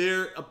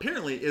 There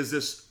apparently is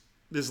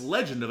this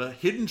legend of a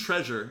hidden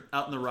treasure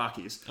out in the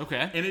Rockies.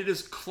 Okay. And it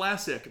is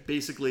classic.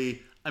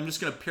 Basically, I'm just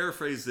going to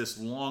paraphrase this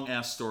long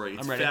ass story.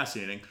 It's I'm ready.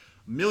 fascinating.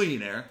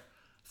 Millionaire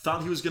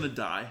thought he was going to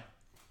die.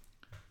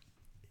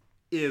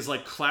 Is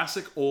like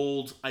classic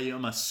old. I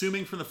am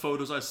assuming from the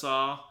photos I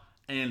saw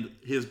and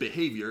his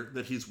behavior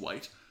that he's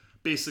white.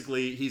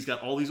 Basically, he's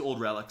got all these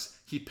old relics.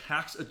 He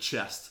packs a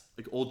chest,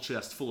 like old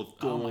chest full of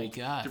gold, Oh my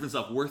God. different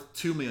stuff worth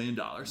 $2 million.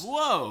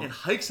 Whoa. And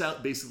hikes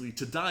out basically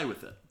to die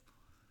with it.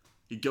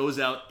 He goes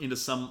out into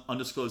some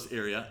undisclosed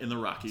area in the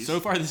Rockies. So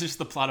far, this is just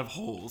the plot of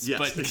Holes. Yes,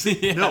 But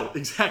yeah. no,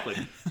 exactly.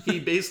 He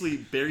basically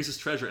buries his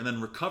treasure and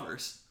then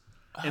recovers.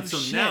 And so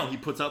shit. now he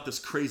puts out this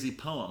crazy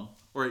poem,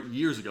 or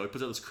years ago, he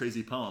puts out this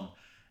crazy poem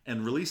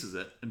and releases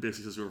it and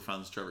basically says whoever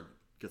finds this treasure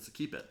gets to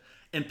keep it.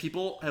 And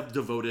people have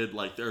devoted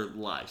like their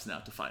lives now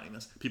to finding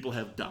this. People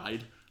have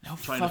died No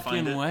trying to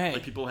find fucking it. way.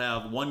 Like people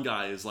have one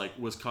guy is like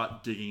was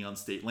caught digging on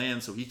state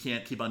land, so he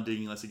can't keep on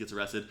digging unless he gets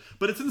arrested.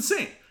 But it's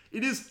insane.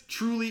 It is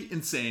truly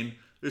insane.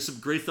 There's some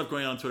great stuff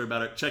going on Twitter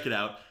about it. Check it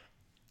out.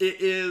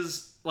 It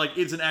is like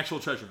it's an actual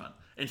treasure hunt.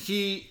 And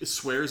he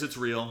swears it's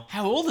real.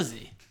 How old is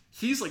he?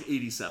 He's like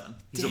 87.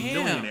 He's Damn. a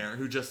millionaire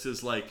who just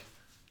is like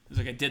He's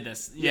like, I did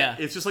this. Yeah.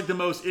 it's just like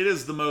it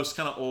is the most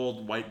kind of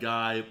old white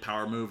guy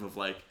power move of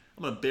like,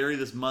 I'm going to bury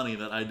this money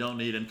that I don't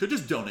need and could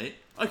just donate.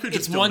 I could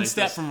just It's one donate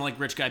step this. from like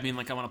rich guy being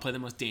like, I want to play the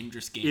most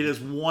dangerous game. It is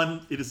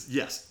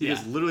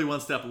Yeah. literally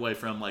one step away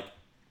from like,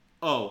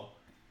 oh,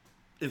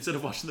 instead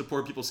of watching the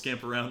poor people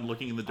scamper around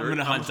looking in the dirt, I'm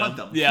gonna hunt them.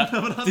 them. Yeah.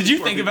 I'm gonna hunt Did these you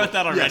poor think people. about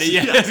that already?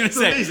 Yes, Yeah. yes, I was gonna it's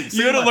say amazing. you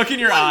Same had a mind. look in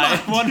your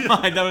eye. One Yeah.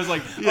 mind that was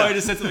like, Yeah. oh, I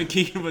just said something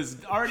Keegan was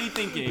already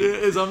thinking. It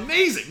is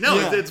amazing. No,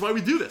 Yeah. it's why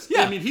we do this.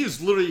 Yeah. I mean, he is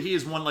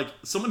one like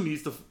someone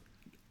needs to.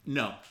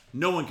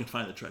 No one can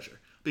find the treasure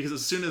because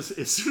as soon as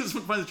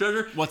someone finds the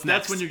treasure, What's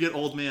that's next? when you get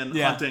old man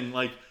Yeah. hunting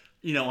like.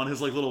 On his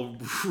like little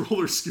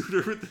roller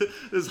scooter with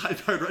his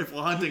high-powered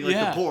rifle hunting like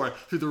Yeah. the poor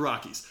through the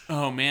Rockies.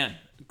 Oh man,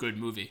 good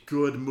movie.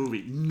 Good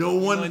movie. No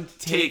one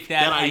take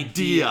that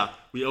idea.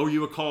 We owe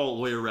you a call,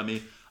 Lawyer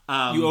Remy.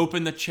 You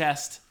open the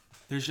chest.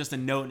 There's just a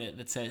note in it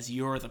that says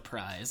you're the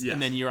prize, Yes.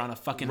 and then you're on a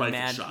fucking Rifle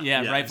mad, shot.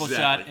 rifle exactly.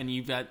 shot, and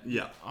you've got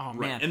Yeah. Oh right.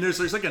 man. And there's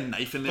like a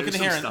knife in there. Look at the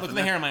some hair- stuff look at in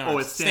the there. hair on my Oh,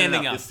 arms. it's standing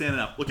Standing up. up. It's standing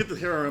up. Look at the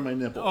hair on my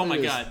nipple. Oh my It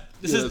is. God.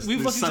 This is-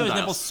 we've looked into his sundials.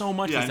 nipples so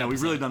much Yeah, this I know. We've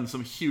episode. really done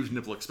some huge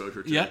nipple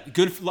exposure today. Yeah,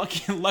 good,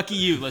 lucky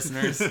you,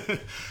 listeners.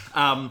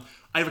 I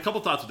have a couple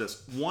thoughts with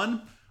this.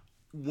 One,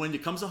 when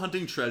it comes to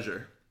hunting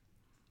treasure,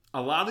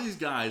 a lot of these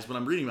guys, when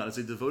I'm reading about it,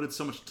 they devoted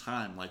so much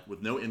time, like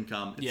with no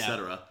income, Yeah.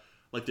 etc.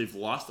 Like they've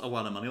lost a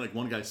lot of money. Like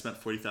one guy spent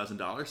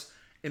 $40,000,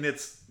 and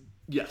it's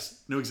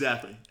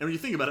exactly. And when you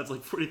think about it, it's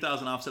like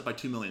 40,000 offset by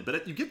 2 million.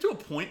 But you get to a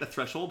point, a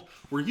threshold,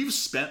 where you've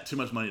spent too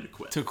much money to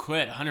quit. To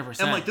quit, 100%.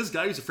 And like this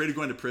guy who's afraid of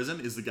going to prison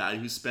is the guy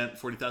who spent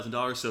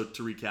 $40,000. So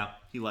to recap,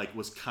 he like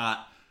was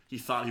caught. He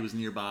thought he was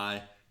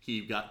nearby.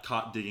 He got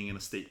caught digging in a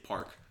state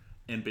park,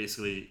 and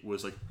basically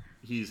was like,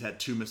 he's had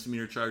 2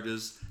 misdemeanor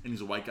charges, and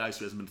he's a white guy, so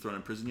he hasn't been thrown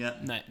in prison yet.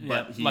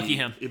 Yeah, lucky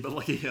him. But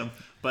lucky him.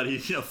 But he,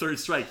 third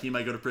strike, he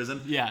might go to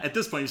prison. Yeah. At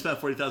this point, you spent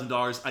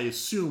 $40,000. I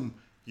assume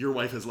your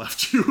wife has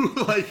left you.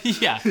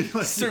 yeah,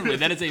 like, certainly.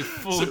 That is a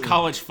full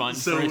college fund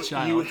so for a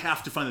child. you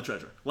have to find the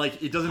treasure.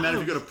 Like it doesn't matter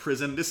if you go to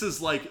prison. This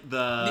is like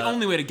the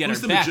only way to get who's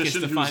her the back is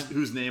magician to whose, find-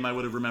 whose name I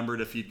would have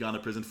remembered if he'd gone to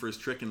prison for his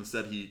trick, and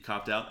instead he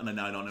copped out, and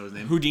now I don't know his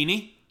name.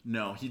 Houdini?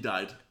 No, he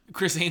died.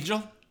 Chris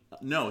Angel?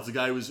 No, it's the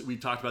guy who was. We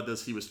talked about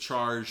this. He was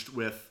charged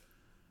with.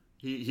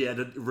 He had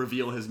to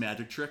reveal his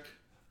magic trick.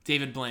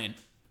 David Blaine.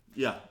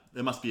 Yeah,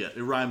 it must be it.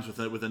 It rhymes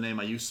with a name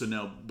I used to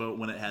know, but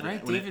when it had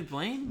Right, when David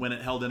Blaine? when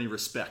it held any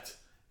respect.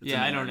 It's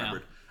Yeah, a I name don't know.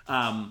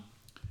 remembered.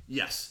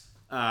 Yes.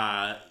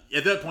 At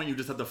that point, you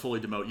just have to fully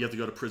demote. You have to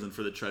go to prison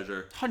for the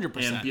treasure.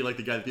 100%. And be like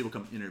the guy that people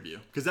come interview.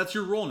 Because that's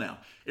your role now.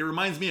 It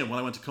reminds me of when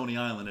I went to Coney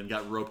Island and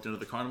got roped into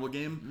the carnival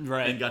game.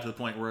 Right. And got to the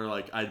point where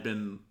like I'd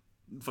been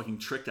fucking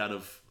tricked out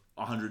of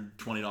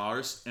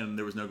 $120 and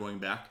there was no going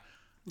back.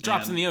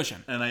 Drops in the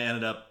ocean. And I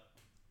ended up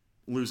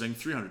losing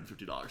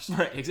 $350.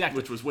 Right,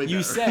 exactly. Which was way better.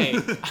 You say,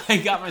 I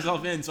got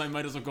myself in, so I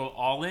might as well go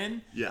all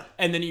in. Yeah.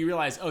 And then you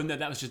realize, oh no,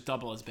 that was just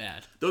double as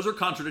bad. Those are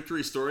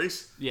contradictory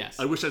stories. Yes.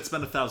 I wish I'd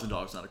spent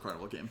 $1,000 on a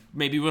carnival game.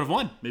 Maybe you would have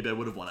won. Maybe I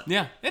would have won it.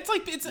 Yeah. It's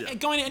like Yeah.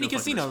 going to any No fucking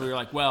casino where you're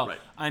respect. like, well, Right.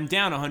 I'm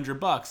down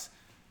 $100,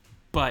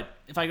 but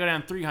if I go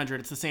down 300,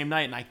 it's the same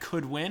night and I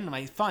could win.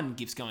 My fun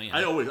keeps going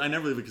I on.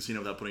 never leave a casino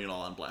without putting it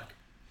all on black.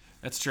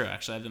 That's true,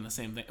 actually. I've done the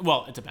same thing.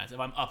 Well, it depends. If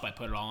I'm up, I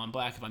put it all on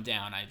black. If I'm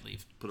down, I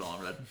leave. Put it all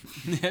on red.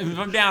 If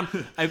I'm down,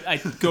 I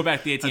go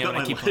back to the ATM I and I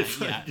bet keep my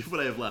playing. life, Yeah. what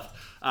I have left.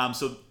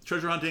 So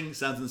treasure hunting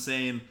sounds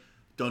insane.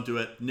 Don't do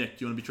it. Nick,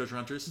 do you want to be treasure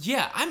hunters?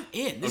 Yeah, I'm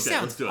in. This Okay,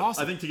 sounds let's do it.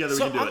 awesome. I think together we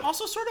so can do I'm it.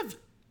 also sort of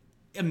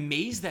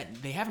amazed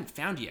that they haven't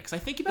found it yet. Because I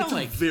think about It's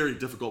like a very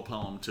difficult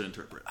poem to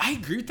interpret. I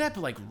agree with that,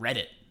 but like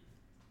Reddit.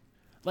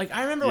 Like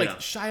I remember like Yeah.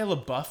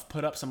 Shia LaBeouf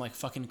put up some like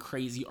fucking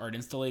crazy art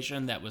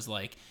installation that was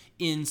like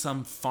in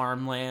some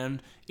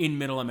farmland in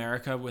Middle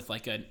America with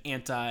like an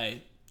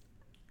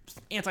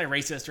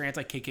anti-racist or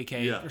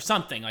anti-KKK Yeah. or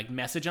something like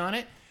message on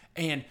it,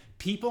 and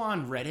people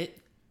on Reddit,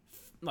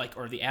 like,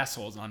 or the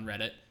assholes on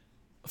Reddit,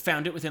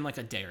 found it within like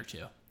a day or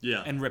two.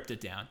 Yeah. And ripped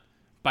it down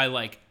by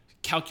like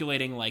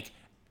calculating like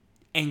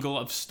angle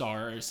of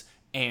stars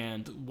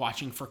and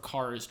watching for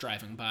cars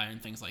driving by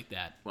and things like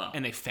that. Wow.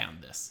 And they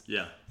found this.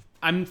 Yeah.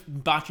 I'm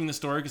botching the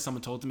story because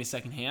someone told it to me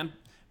secondhand,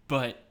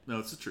 but No,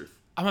 it's the truth.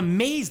 I'm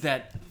amazed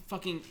that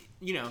fucking,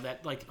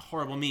 that like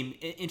horrible meme,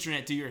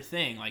 internet do your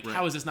thing. Like, Right.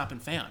 how has this not been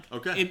found?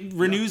 Okay. It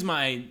renews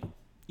my,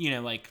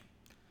 like,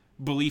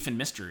 belief in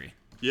mystery.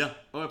 Yeah.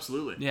 Oh,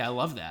 absolutely. Yeah, I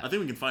love that. I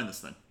think we can find this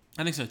thing.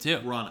 I think so too.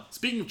 We're on it.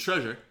 Speaking of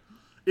treasure,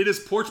 it is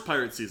Porch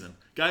Pirate season.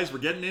 Guys, we're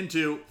getting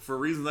into, for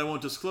reasons I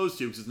won't disclose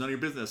to you because it's none of your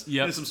business,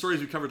 Yep. and some stories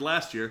we covered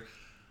last year.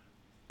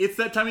 It's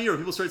that time of year where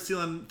people start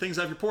stealing things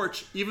off your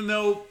porch, even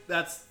though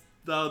that's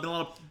been a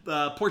lot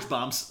of porch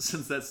bombs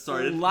since that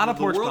started. A lot of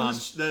porch world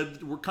bombs.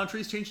 The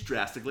country's changed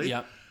drastically.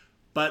 Yep.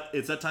 But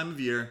it's that time of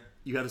year,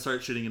 you got to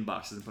start shitting in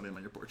boxes and putting them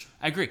on your porch.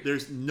 I agree.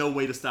 There's no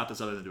way to stop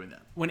this other than doing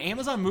that. When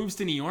Amazon moves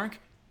to New York,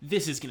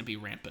 this is going to be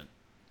rampant.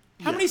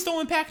 How Yeah. many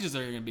stolen packages are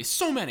there going to be?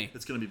 So many.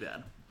 It's going to be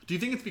bad. Do you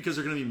think it's because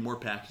there are going to be more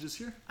packages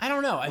here? I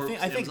don't know. Or I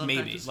think Amazon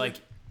maybe. packages Like,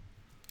 here?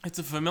 it's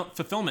a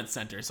fulfillment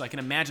center, so I can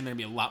imagine there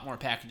going to be a lot more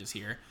packages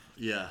here.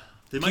 Yeah.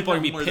 They People are have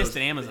gonna be more of pissed those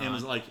at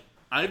Amazon. Like,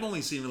 I've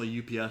only seen really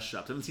UPS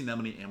shops. I haven't seen that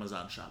many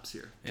Amazon shops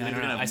here. Do you Yeah, I, think don't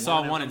they're know. gonna I have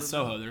saw more one in Amazon?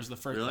 Soho. There's the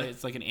first. Really?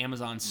 It's like an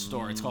Amazon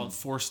store. It's called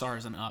 4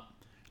 Stars and Up.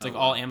 It's like wow.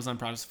 all Amazon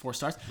products 4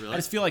 stars. Really? I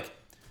just feel like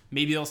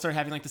maybe they'll start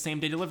having like the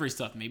same day delivery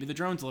stuff. Maybe the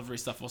drone delivery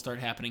stuff will start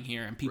happening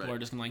here, and people Right. are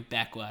just gonna like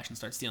backlash and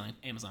start stealing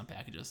Amazon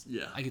packages.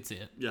 Yeah. I could see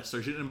it. Yeah,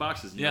 start shitting in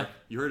boxes. Yeah.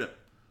 You heard it.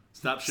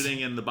 Stop shitting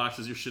in the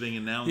boxes you're shitting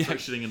in now and Yeah. start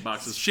shitting in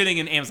boxes Shitting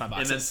in Amazon and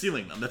boxes. then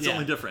sealing them. That's Yeah. the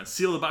only difference.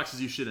 Seal the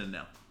boxes you shit in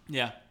now.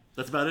 Yeah.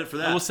 That's about it for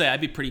that. I will say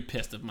I'd be pretty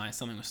pissed if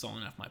something was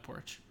stolen off my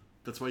porch.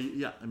 That's why,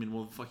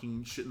 we'll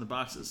fucking shit in the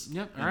boxes.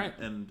 Yep, And, all right.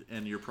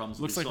 And your problems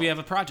will Looks be like solved. we have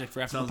a project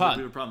for after Sounds the like pod.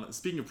 we have a problem.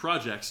 Speaking of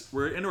projects,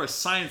 we're into our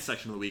science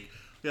section of the week.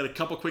 We got a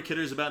couple quick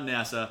hitters about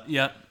NASA.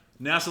 Yep.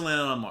 NASA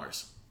landed on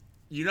Mars.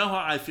 You know how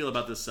I feel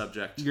about this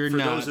subject. You're For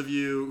not. those of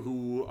you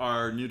who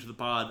are new to the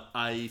pod,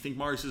 I think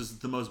Mars is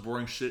the most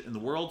boring shit in the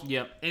world.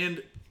 Yep.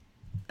 And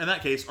in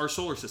that case, our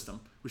solar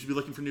system. We should be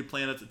looking for new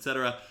planets,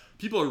 etc.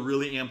 People are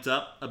really amped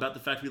up about the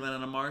fact we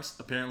landed on Mars.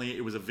 Apparently,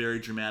 it was a very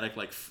dramatic,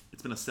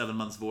 it's been a 7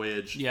 months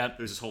voyage. Yep.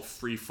 There was this whole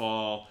free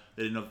fall.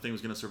 They didn't know the thing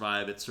was going to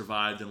survive. It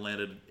survived and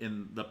landed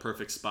in the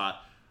perfect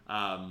spot.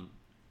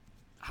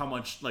 How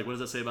much, what does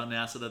that say about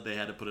NASA that they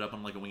had to put it up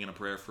on a wing and a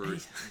prayer for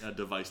a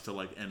device to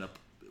end up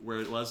where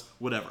it was?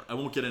 Whatever. I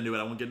won't get into it.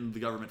 I won't get into the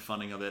government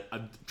funding of it.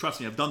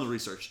 Trust me, I've done the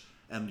research,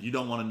 and you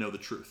don't want to know the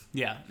truth.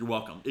 Yeah. You're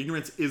welcome.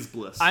 Ignorance is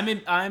bliss.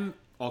 I'm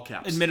All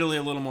caps. admittedly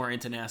a little more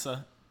into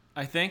NASA,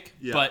 I think.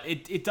 Yeah. But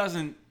it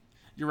doesn't.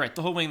 You're right.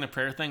 The whole wing and the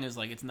prayer thing is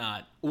it's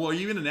not. Well, are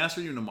you into NASA or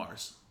are you into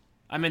Mars?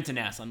 I'm into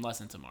NASA. I'm less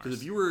into Mars.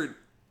 Because if you were,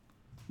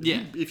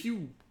 Yeah. if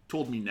you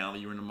told me now that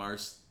you were into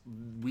Mars,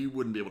 we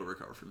wouldn't be able to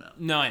recover from that.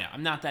 No, I know.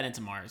 I'm not that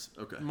into Mars.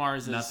 Okay.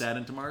 Mars is Not that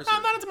into Mars? No,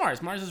 I'm not into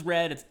Mars. Mars is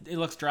red. It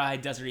looks dry,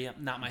 deserty.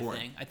 Not my Boring.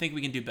 thing. I think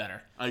we can do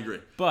better. I agree.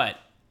 But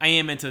I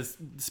am into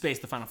space,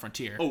 the final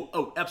frontier.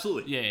 Oh,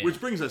 absolutely. Yeah. Which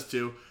brings us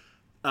to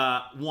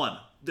one.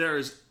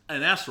 There's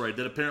an asteroid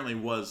that apparently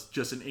was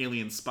just an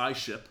alien spy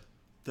ship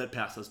that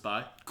passed us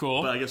by.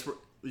 Cool. But I guess did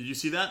you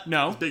see that?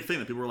 No. It's a big thing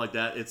that people were like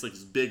that. It's like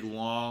this big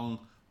long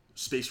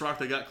space rock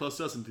that got close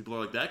to us, and people are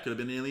like that could have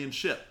been an alien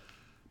ship,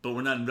 but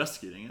we're not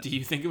investigating it. Do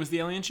you think it was the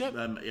alien ship?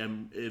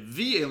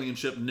 The alien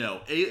ship, no.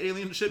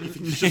 Alien ship, you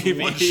think there's just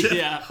Maybe, one ship?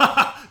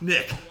 yeah.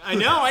 Nick. I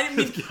know. I didn't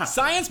mean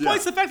science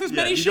points the fact there's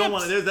many you ships. Don't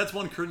want to, that's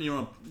one curtain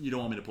you don't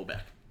want me to pull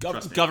back.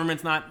 Trust me.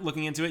 Government's not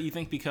looking into it. You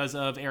think because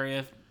of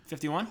Area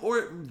 51?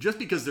 Or just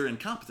because they're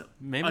incompetent.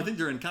 Maybe. I think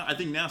they're I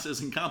think NASA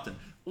is incompetent.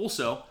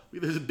 Also,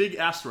 there's a big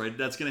asteroid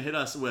that's going to hit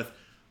us with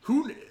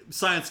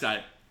science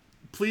guy.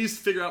 Please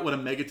figure out what a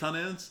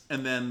megaton is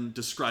and then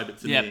describe it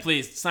to me. Yeah,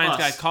 please, science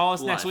guy, call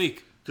us next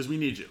week because we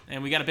need you.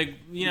 and we got a big.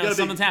 Something's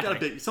Something's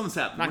happening. Something's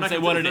happening. Not We're gonna say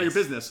gonna what it's it not is.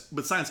 your business,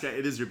 but science guy,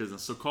 it is your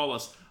business. So call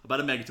us about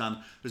a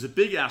megaton. There's a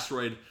big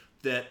asteroid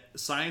that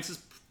science,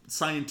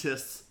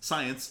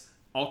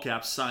 all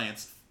caps,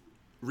 science,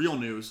 real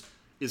news,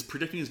 is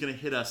predicting is going to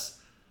hit us.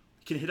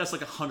 Can hit us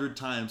 100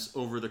 times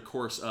over the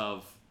course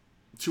of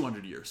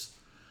 200 years.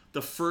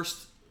 The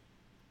first,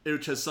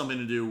 which has something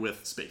to do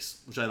with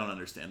space, which I don't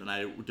understand, and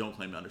I don't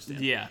claim to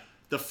understand. Yeah.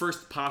 The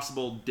first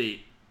possible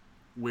date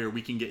where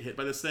we can get hit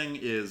by this thing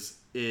is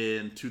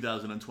in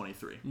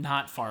 2023.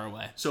 Not far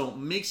away. So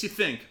makes you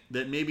think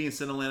that maybe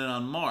instead of landing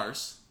on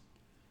Mars,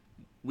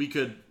 we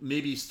could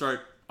maybe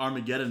start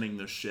Armageddoning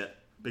this shit,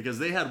 because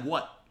they had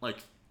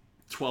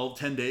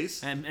 10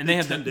 days, And they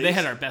had 10 they days?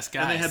 had our best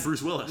guys. and they had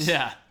Bruce Willis,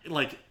 Yeah.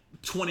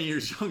 20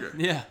 years younger.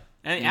 Yeah.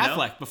 And You know?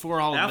 Affleck, before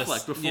all of Affleck,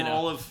 this, before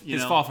all of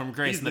his fall from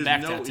grace and the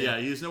back tattoo.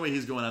 Yeah, there's no way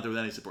he's going out there with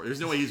any support. There's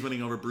no way he's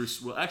winning over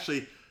Bruce. Well,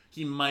 actually,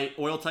 he might.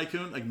 Oil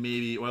tycoon, like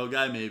maybe oil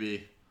guy,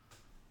 maybe.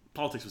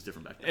 Politics was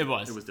different back then. It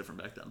was. It was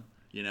different back then.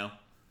 You know,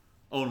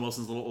 Owen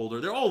Wilson's a little older.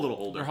 They're all a little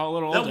older. They're all a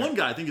little that older. That one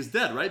guy, I think, is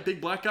dead. Right,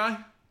 big black guy.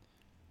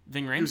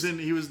 Ving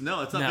Rhames? No,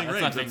 that's not No, Ving that's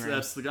Rhames. not Ving Rhames.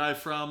 That's the guy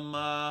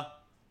from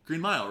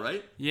Green Mile,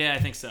 right? Yeah, I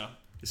think so.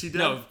 Is he dead?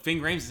 No,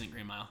 Ving Rhames isn't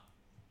Green Mile.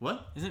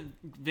 What? Isn't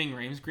Ving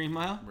Rhames Green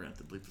Mile? We're gonna have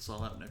to bleep this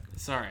all out, Nick.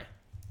 Sorry.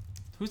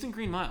 Who's in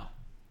Green Mile?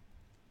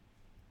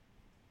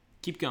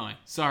 Keep going.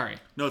 Sorry.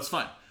 No, it's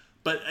fine.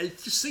 But I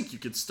just think you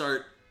could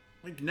start.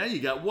 Like now, you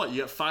got what?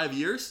 You got 5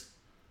 years.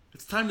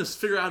 It's time to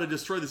figure out how to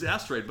destroy this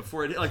asteroid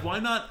before it. Like, why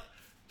not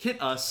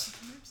hit us?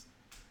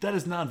 That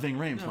is not Ving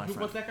Rhames, my friend.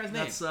 What's that guy's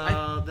name?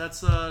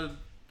 That's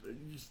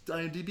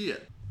IMDb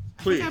it.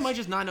 I Please. think I might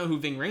just not know who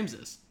Ving Rhames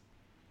is.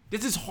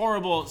 This is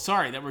horrible.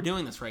 Sorry that we're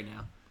doing this right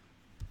now.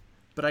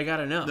 But I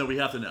gotta know. No, we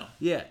have to know.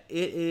 Yeah,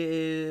 it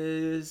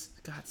is.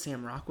 God,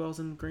 Sam Rockwell's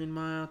in Green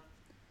Mile.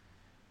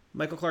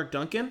 Michael Clark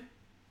Duncan?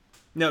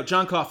 No,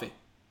 John Coffey.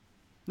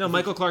 No,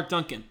 Michael Clark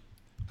Duncan,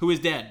 who is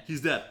dead.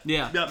 He's dead.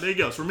 Yeah. Yeah, there you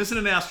go. So we're missing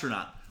an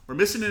astronaut.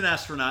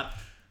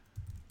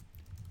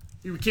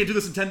 We can't do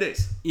this in 10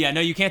 days. Yeah,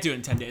 no, you can't do it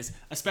in 10 days. Do you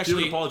have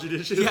Especially. an apology to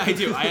issue? Yeah, I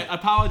do. I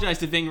apologize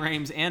to Ving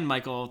Rhames and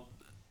Michael.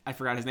 I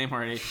forgot his name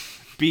already.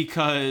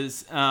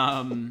 Because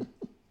I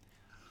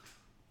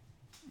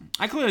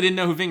clearly didn't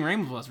know who Ving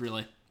Rhames was,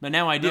 really. But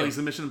now I do. No, he's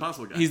the Mission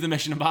Impossible guy. He's the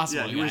Mission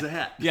Impossible Yeah, he guy. wears a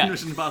hat. Yeah.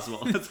 Mission Impossible.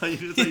 That's how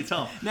you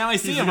tell him. Now I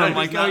see He's him, the guy I'm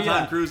like, who's not oh, yeah.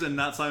 Tom Cruise and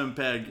not Simon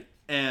Pegg,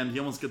 and he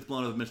almost gets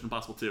blown up with Mission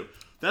Impossible 2.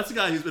 That's the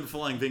guy who's been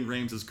following Ving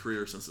Rhames'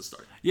 career since the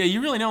start. Yeah,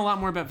 you really know a lot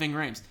more about Ving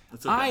Rhames.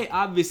 That's okay. I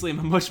obviously am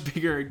a much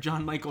bigger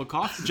John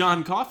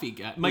Coffey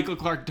guy, Michael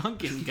Clark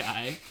Duncan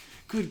guy.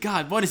 Good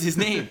God, what is his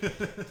name?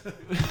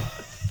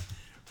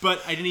 But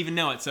I didn't even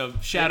know it, so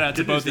shout out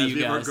to Good both news, of you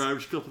We have our guys.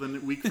 garbage clip of the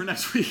week for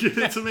next week.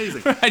 It's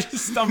amazing. I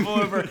just stumble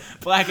over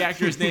black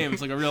actors'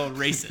 names like a real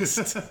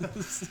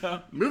racist.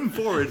 So, Moving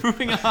forward,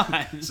 moving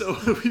on. so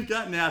we've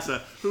got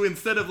NASA, who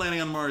instead of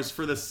landing on Mars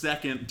for the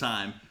second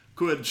time,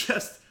 could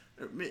just,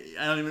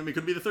 I don't even, it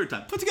could be the third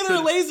time. Put together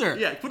a laser.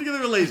 Yeah, put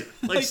together a laser.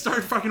 Like,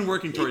 start fucking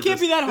working towards can't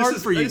this. be that hard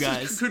for you this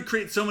guys. could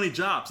create so many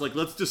jobs. Like,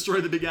 let's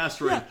destroy the big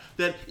asteroid. Yeah.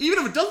 That even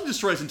if it doesn't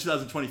destroy us in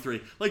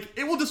 2023, like,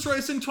 it will destroy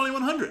us in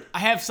 2100. I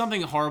have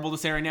something horrible to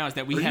say right now is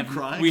that Are you we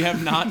crying?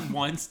 have not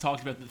once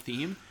talked about the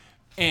theme.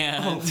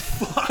 And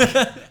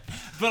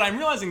but I'm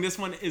realizing this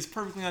one is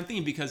perfectly on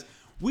theme because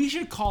we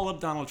should call up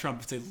Donald Trump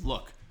and say,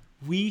 look,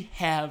 we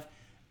have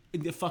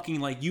the fucking,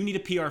 like, you need a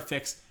PR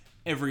fix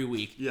every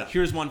week. Yeah.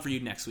 Here's one for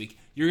you next week.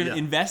 You're going to Yeah.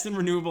 invest in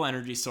renewable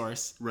energy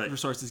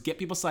resources, get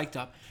people psyched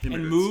up, and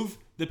Immigrants. move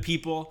the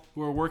people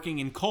who are working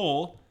in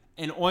coal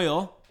and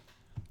oil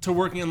to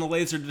working on the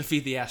laser to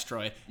defeat the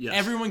asteroid. Yes.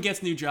 Everyone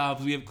gets new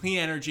jobs. We have clean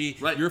energy.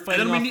 Right. You're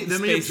fighting and off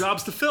then we have space.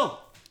 jobs to fill.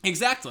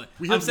 Exactly.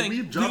 We I'm have saying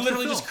we jobs to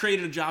literally fill. just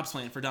created a jobs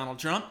plan for Donald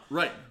Trump.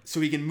 Right. So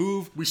he can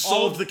move. We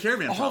solved the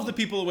caravan all problem. of the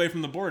people away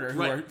from the border who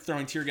Right. are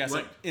throwing tear gas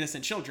Right. at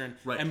innocent children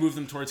Right. and move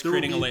them towards There will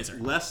creating a be laser.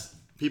 less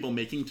people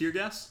making tear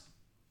gas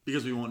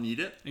because we won't need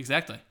it.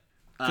 Exactly.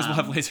 Because we'll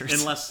have lasers.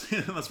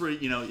 Unless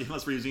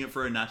we're using it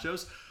for our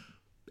nachos,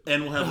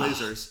 and we'll have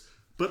lasers.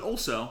 But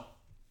also,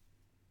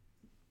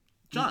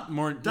 John,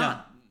 More- Don,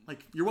 yeah.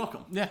 like, you're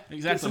welcome. Yeah,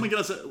 exactly. Someone give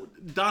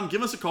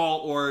us a call,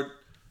 or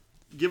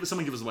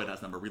someone give us the White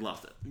House number. We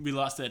lost it. We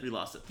lost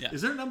it. Yeah.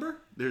 Is there a number?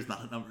 There's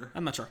not a number.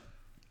 I'm not sure.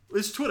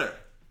 It's Twitter.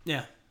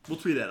 Yeah. We'll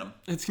tweet at him.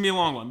 It's going to be a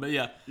long one, but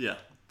yeah. Yeah.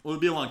 Well,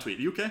 it'll be a long tweet.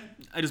 Are you okay?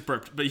 I just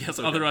burped. But yes,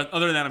 okay. other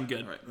than that, I'm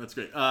good. All right, that's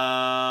great.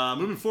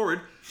 Moving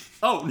forward.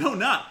 Oh, no,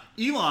 not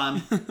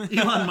Elon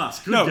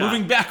Musk. Good No, God.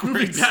 moving backwards.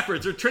 Moving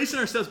backwards. We're tracing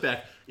our steps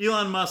back.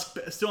 Elon Musk,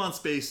 still on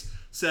space,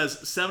 says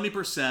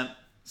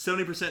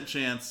 70%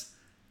 chance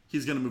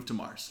he's going to move to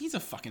Mars. He's a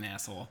fucking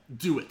asshole.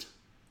 Do it.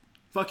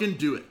 Fucking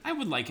do it. I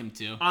would like him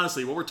to.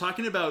 Honestly, when we're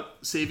talking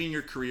about saving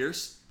your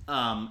careers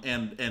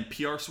and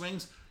PR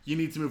swings, you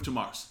need to move to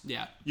Mars.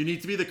 Yeah. You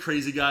need to be the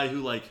crazy guy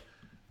who,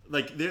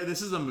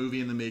 this is a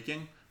movie in the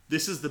making.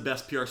 This is the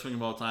best PR swing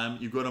of all time.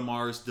 You go to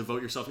Mars,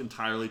 devote yourself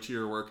entirely to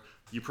your work.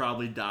 You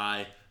probably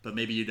die, but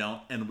maybe you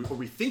don't. Or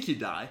we think you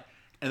die,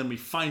 and then we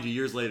find you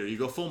years later. You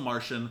go full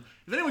Martian.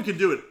 If anyone can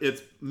do it,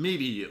 it's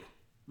maybe you.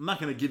 I'm not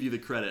going to give you the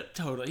credit.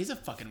 Totally. He's a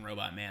fucking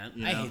robot, man.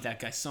 You I know? hate that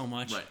guy so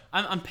much. Right.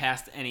 I'm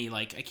past any,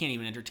 I can't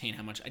even entertain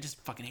how much. I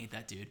just fucking hate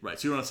that dude. Right,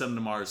 so you want to send him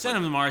to Mars. Send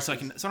him to Mars so I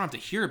don't have to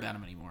hear about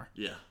him anymore.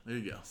 Yeah, there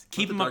you go.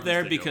 Keep Let him the up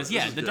there darkness take because, over.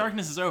 This is the good.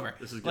 darkness is over.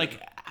 This is good.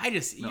 You're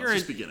it's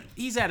just beginning.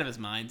 He's out of his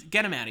mind.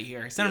 Get him out of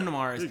here. Send him to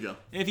Mars. there you go.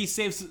 If he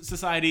saves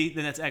society,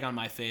 then that's egg on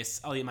my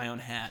face. I'll eat my own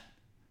hat.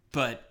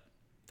 But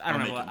I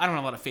don't I'll have make him. I don't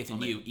have a lot of faith in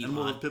you, And Elon.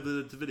 we'll have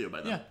pivoted to video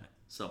by then. Yeah.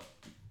 So,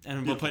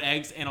 And we'll put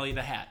eggs and I'll eat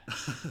a hat.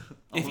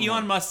 If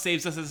Elon Musk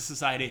saves us as a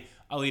society,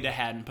 I'll eat a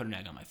hat and put an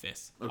egg on my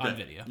face on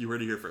video. You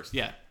heard it here first.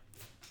 Yeah.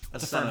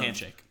 That's a firm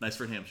handshake. Nice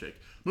firm handshake.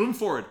 Moving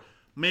forward,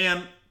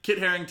 man, Kit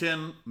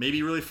Harington,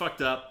 maybe really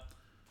fucked up.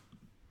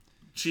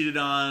 Cheated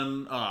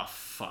on, oh,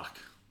 fuck.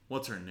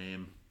 What's her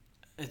name?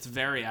 It's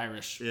very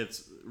Irish.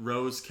 It's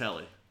Rose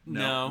Kelly.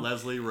 No.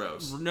 Leslie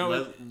Rose.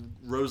 No.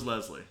 Rose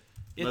Leslie.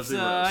 It's Leslie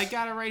Rose. I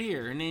got it right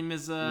here. Her name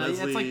is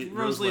Leslie, it's like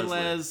Rosalie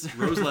Les.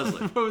 Rose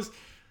Leslie. Rose.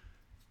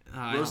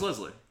 Rose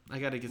Leslie. I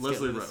gotta get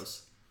Leslie this.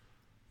 Rose.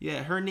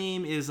 Yeah, her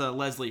name is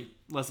Leslie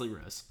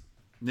Rose.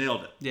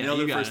 Nailed it. Yeah, Nailed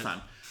you it got first it.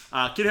 time.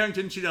 Kit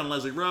Harington cheated on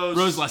Leslie Rose.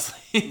 Rose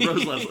Leslie.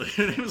 Rose Leslie.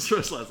 Her name is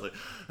Rose Leslie.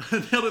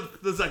 Nailed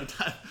it the second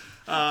time.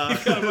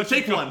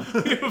 Take one.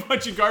 We have a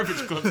bunch of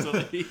garbage clips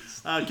of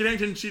these. Kit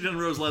Harington cheated on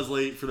Rose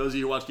Leslie. For those of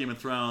you who watch Game of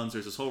Thrones,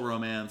 there's this whole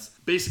romance.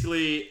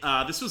 Basically,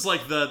 this was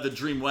like the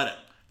dream wedding.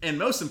 And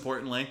most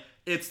importantly,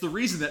 it's the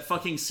reason that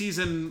fucking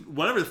season,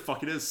 whatever the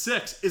fuck it is,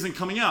 6, isn't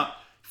coming out.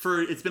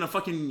 It's been a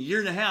fucking year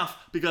and a half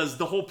because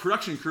the whole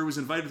production crew was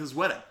invited to this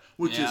wedding,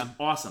 which is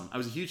awesome. I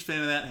was a huge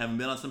fan of that, having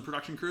been on some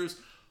production crews.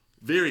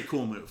 Very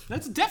cool move.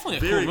 That's definitely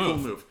a Very cool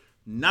move.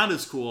 Not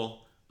as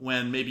cool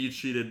when maybe you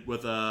cheated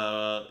with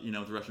the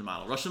Russian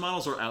model. Russian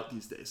models are out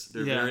these days.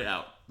 They're very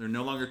out. They're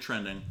no longer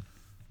trending.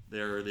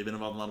 They've been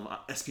involved in a lot of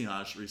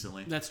espionage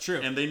recently. That's true.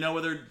 And they know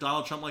whether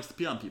Donald Trump likes to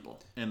pee on people,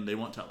 and they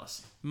won't tell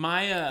us.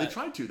 They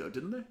tried to though,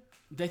 didn't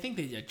they? I think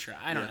they did try.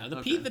 I don't know.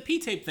 okay. The P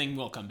tape thing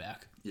will come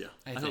back. Yeah,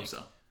 I think. hope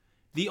so.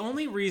 The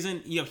only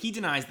reason, he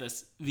denies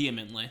this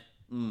vehemently.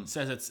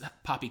 Says it's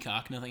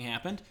poppycock, nothing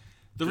happened.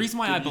 The reason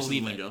why I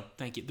believe it.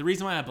 Thank you. The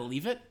reason why I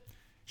believe it.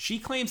 She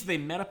claims they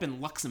met up in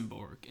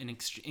Luxembourg and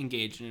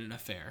engaged in an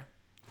affair.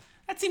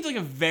 That seems like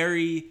a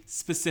very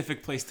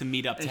specific place to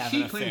meet up to have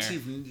an affair. And he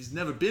claims he's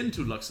never been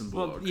to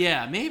Luxembourg. Well,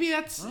 yeah, maybe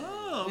that's.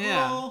 Oh,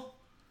 yeah. well.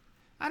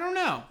 I don't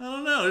know.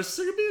 There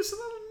could be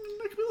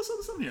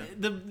something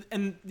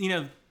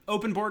here.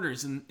 Open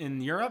borders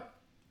in Europe,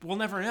 we'll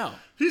never know.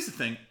 Here's the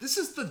thing. This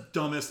is the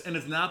dumbest, and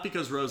it's not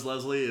because Rose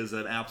Leslie is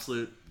an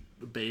absolute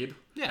babe.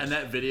 Yeah. And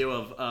that video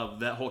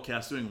of that whole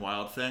cast doing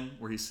Wild Thing,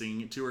 where he's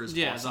singing it to her, is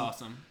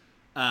awesome.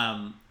 It's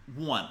awesome.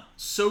 One,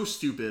 so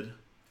stupid,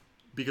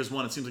 because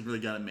one, it seems like really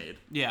got it made.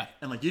 Yeah.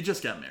 And you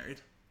just got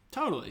married.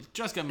 Totally.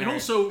 Just got married. And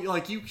also,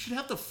 you should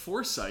have the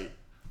foresight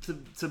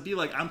to be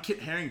like, I'm Kit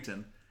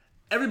Harington.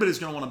 Everybody's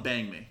going to want to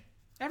bang me.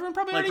 Everyone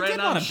probably already right did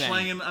now, want to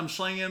bang. I'm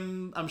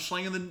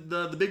slanging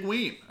the big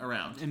ween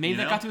around. And maybe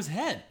that got to his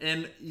head.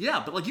 And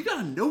yeah, but you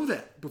gotta know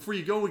that before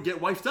you go and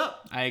get wifed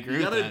up. I agree.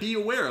 You gotta with that. be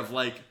aware of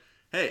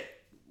hey,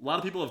 a lot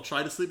of people have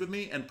tried to sleep with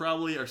me and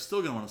probably are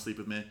still gonna want to sleep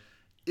with me.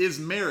 Is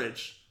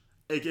marriage,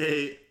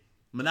 aka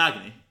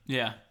monogamy?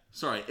 Yeah.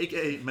 Sorry,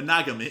 aka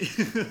monogamy.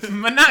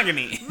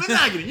 Monogamy.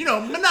 Monogamy.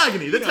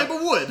 Monogamy. The type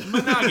of wood.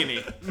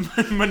 Monogamy.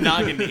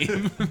 Monogamy.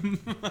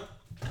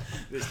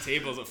 This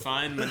table's a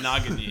fine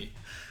monogamy.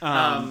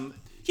 Yeah,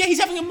 he's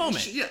having a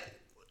moment. Yeah.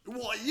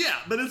 Well, yeah,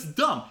 but it's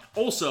dumb.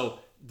 Also,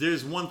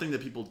 there's one thing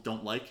that people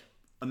don't like,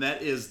 and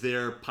that is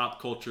their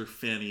pop culture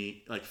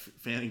fairy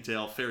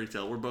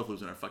tale. We're both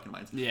losing our fucking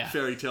minds. Yeah.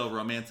 Fairy tale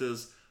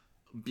romances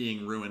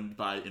being ruined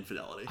by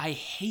infidelity. I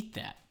hate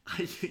that.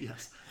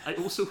 Yes. I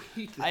also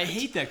hate that. I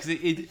hate that because I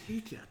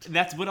hate that.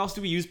 That's what else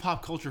do we use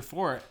pop culture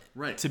for?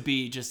 Right. To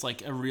be just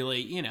a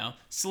really,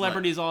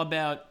 celebrity is all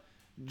about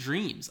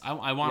dreams.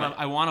 I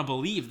want to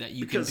believe that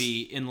you can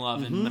be in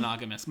love and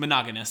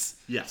monogamous.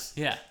 Yes.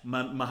 Yeah.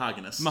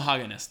 Mahoganyous.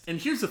 And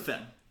here's the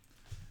thing.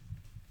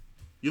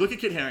 You look at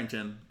Kit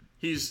Harington.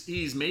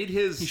 He's made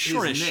his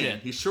short as name. shit.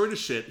 He's short as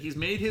shit. He's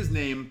made his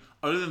name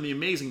other than the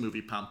amazing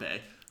movie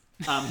Pompeii.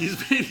 He's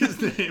made his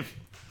name.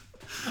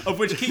 Of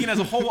which Keegan has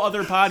a whole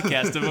other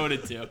podcast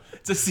devoted to.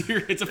 It's a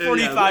series. It's a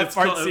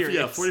 45-part series.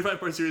 Yeah,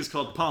 45-part series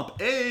called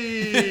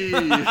Pompeii.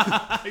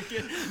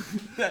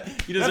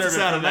 You deserve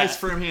a nice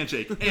firm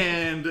handshake.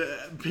 And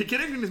Kit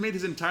Harington has made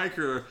his entire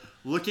career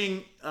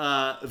looking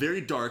very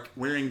dark,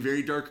 wearing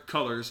very dark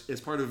colors as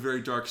part of a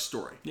very dark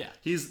story. Yeah.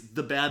 He's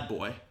the bad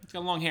boy. He's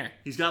got long hair.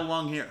 He's got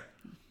long hair.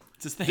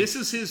 It's his thing. This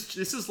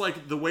is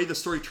the way the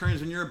story turns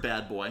when you're a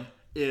bad boy.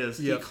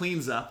 He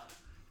cleans up.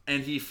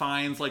 And he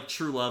finds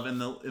true love in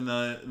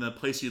the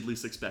place you'd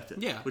least expect it.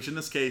 Yeah. Which in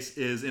this case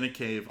is in a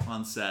cave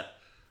on set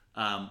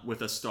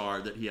with a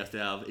star that he has to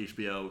have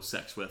HBO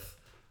sex with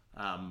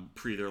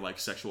pre their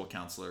sexual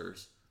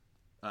counselors.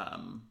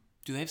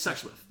 Do they have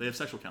sex with? They have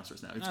sexual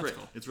counselors now. It's That's great.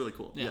 cool. It's really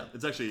cool. Yeah.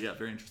 It's actually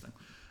very interesting.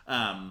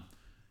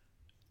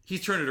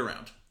 He's turned it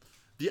around.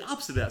 The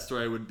opposite of that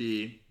story would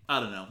be,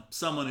 I don't know,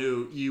 someone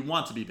who you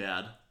want to be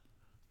bad,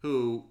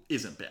 who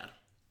isn't bad.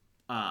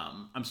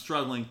 I'm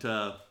struggling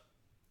to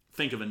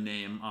think of a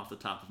name off the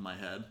top of my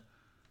head.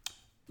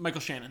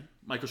 Michael Shannon.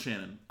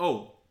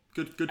 Oh,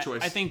 good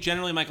choice. I think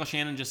generally Michael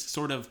Shannon just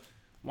sort of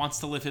wants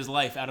to live his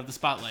life out of the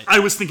spotlight. I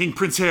was thinking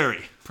Prince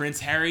Harry.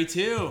 Prince Harry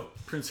too.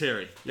 Prince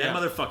Harry. That Yeah.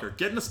 motherfucker.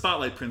 Get in the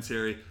spotlight, Prince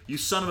Harry. You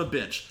son of a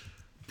bitch.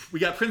 We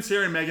got Prince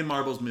Harry and Meghan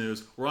Markle's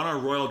news. We're on our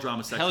royal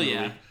drama section. Hell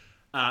yeah.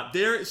 Of the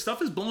week. Their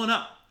stuff is blowing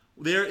up.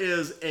 There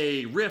is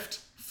a rift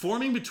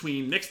forming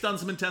between Nick's done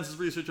some intensive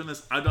research on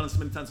this. I've done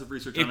some intensive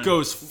research on it. It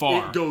goes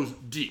far. It goes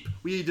deep.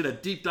 We did a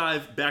deep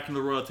dive back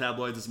into the royal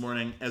tabloids this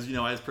morning. As you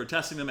know, I was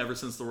protesting them ever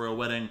since the royal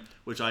wedding,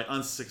 which I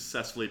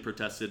unsuccessfully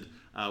protested,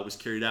 was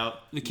carried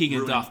out. The Keegan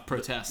ruining Duff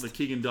protest. The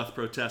Keegan Duff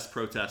protest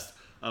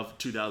of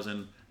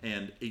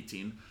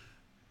 2018.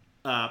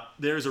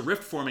 there's a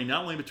rift forming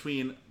not only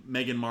between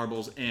Meghan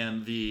Marbles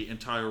and the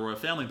entire royal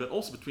family, but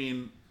also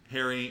between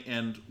Harry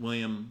and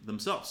William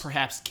themselves.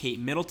 Perhaps Kate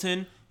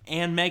Middleton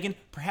and Meghan.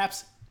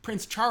 Perhaps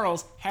Prince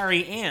Charles,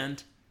 Harry,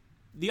 and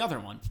the other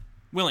one,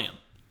 William.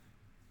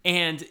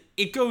 And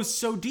it goes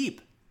so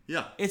deep.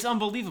 Yeah. It's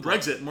unbelievable.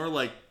 Brexit, more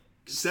like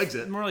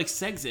Sexit. More like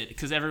Sexit,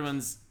 because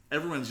everyone's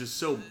just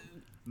so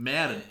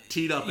mad and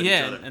teed up at each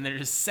other. and they're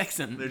just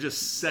sexing. They're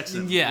just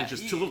sexing. Yeah.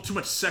 There's just a little too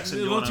much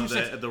sexing going on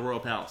at the royal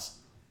palace.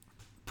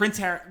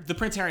 The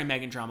Prince Harry and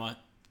Meghan drama.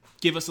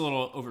 Give us a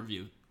little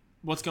overview.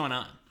 What's going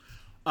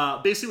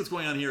on? Basically, what's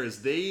going on here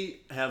is they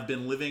have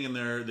been living in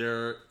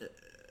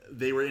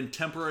they were in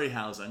temporary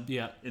housing.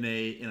 Yeah. In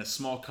a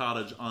small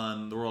cottage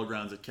on the royal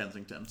grounds at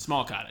Kensington.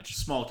 Small cottage.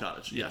 Small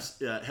cottage.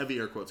 Yes. Heavy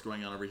air quotes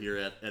going on over here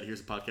at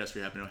Here's a Podcast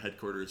We Happen to Know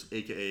headquarters,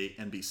 aka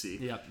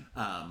NBC. Yep.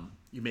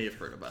 You may have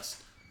heard of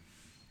us.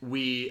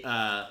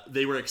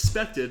 They were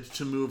expected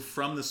to move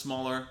from the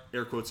smaller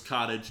air quotes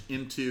cottage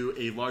into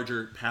a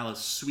larger palace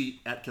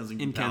suite at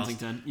Kensington Palace.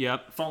 Kensington.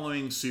 Yep.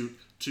 Following suit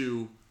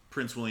to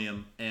Prince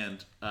William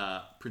and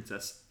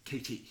Princess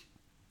Katie.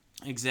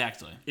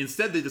 Exactly.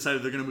 Instead, they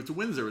decided they're going to move to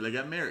Windsor where they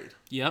got married.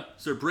 Yep.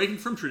 So they're breaking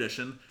from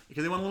tradition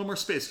because they want a little more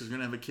space because they're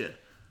going to have a kid.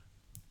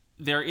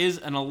 There is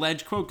an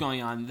alleged quote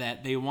going on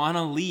that they want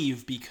to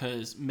leave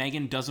because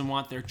Meghan doesn't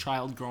want their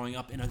child growing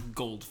up in a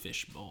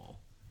goldfish bowl.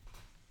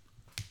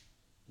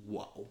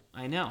 Whoa.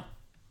 I know.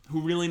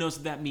 Who really knows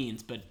what that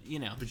means, but, you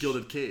know. The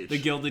gilded cage. The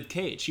gilded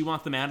cage. She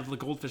wants them out of the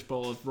goldfish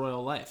bowl of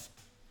royal life.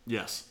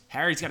 Yes.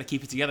 Harry's got to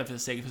keep it together for the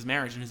sake of his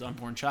marriage and his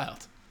unborn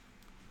child.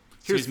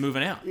 So he's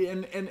moving out.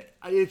 And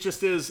it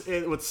just is.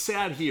 What's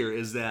sad here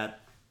is that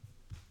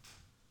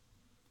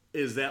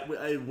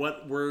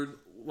what we're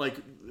like.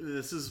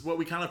 This is what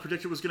we kind of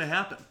predicted was going to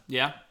happen.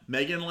 Yeah.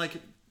 Meghan,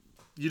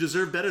 you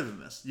deserve better than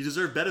this. You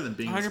deserve better than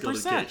being in this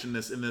gilded 100%. cage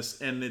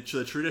and it's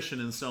the tradition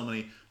in so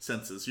many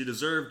senses. You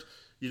deserve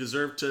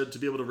to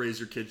be able to raise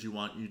your kids you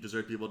want. You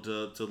deserve to be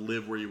able to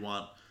live where you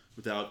want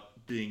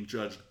without being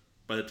judged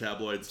by the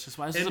tabloids. That's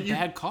why this is a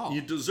bad call. You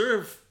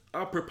deserve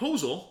a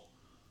proposal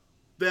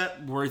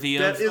that worthy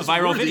that of is a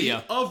viral worthy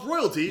video of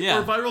royalty or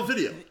a viral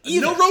video.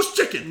 Either. No roast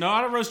chicken.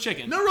 Not a roast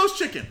chicken. No roast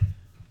chicken.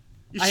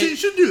 You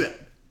should do that.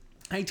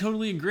 I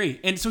totally agree.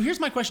 And so here's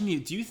my question to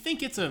you. Do you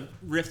think it's a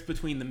rift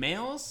between the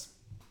males,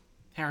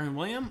 Harry and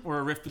William, or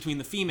a rift between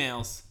the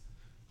females,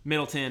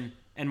 Middleton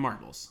and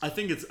Marbles? I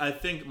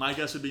think my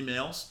guess would be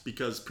males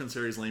because Prince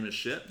Harry's lame as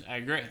shit. I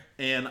agree.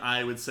 And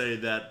I would say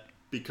that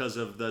because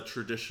of the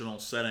traditional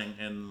setting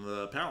in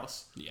the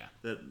palace. Yeah.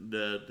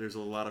 That there's a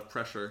lot of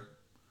pressure.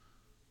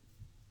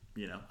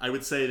 You know, I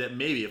would say that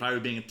maybe if I were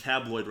being a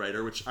tabloid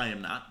writer, which I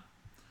am not,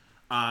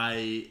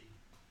 I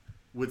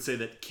would say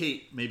that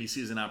Kate maybe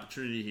sees an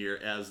opportunity here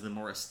as the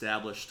more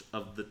established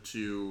of the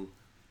two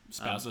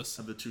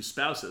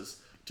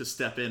spouses to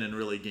step in and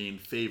really gain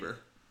favor.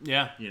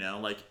 Yeah. You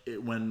know,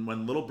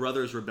 when little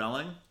brother is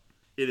rebelling,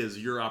 it is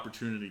your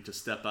opportunity to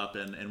step up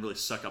and really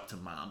suck up to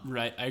mom.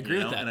 Right. I agree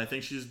with that. And I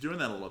think she's doing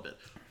that a little bit.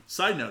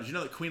 Side note, do you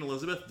know that Queen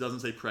Elizabeth doesn't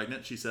say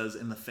pregnant? She says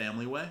in the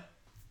family way.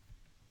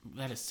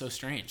 That is so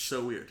strange.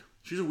 So weird.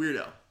 She's a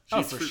weirdo.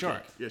 For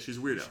sure. Yeah, she's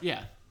a weirdo.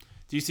 Yeah.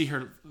 Do you see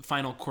her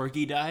final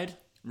corgi died?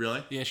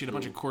 Really? Yeah, she had a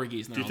bunch of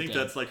corgis. And do you think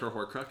that's like her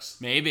Horcrux?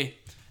 Maybe.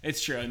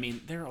 It's true. I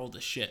mean, they're old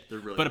as shit. They're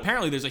really But old.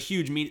 apparently there's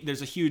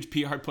a huge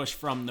PR push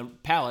from the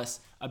palace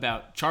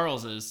about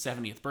Charles's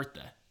 70th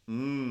birthday.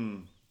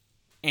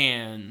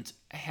 And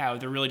how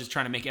they're really just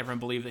trying to make everyone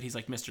believe that he's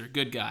like Mr.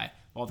 Good Guy,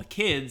 while the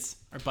kids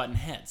are butting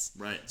heads.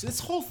 Right. So this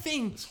whole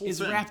thing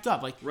is wrapped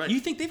up. Right. You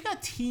think they've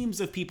got teams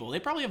of people.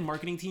 They probably have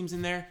marketing teams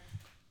in there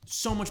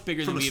so much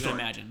bigger than we even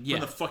imagine. Yeah.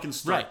 From the fucking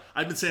start. Right.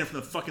 I've been saying it from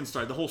the fucking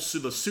start.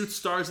 The suit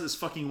stars at this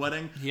fucking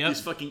wedding. Yep.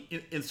 These fucking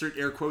insert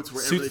air quotes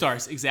wherever Suit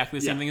stars, exactly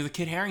the same Yeah. thing as the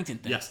Kit Harington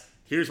thing. Yes.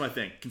 Here's my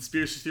thing.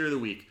 Conspiracy theory of the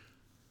week.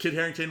 Kit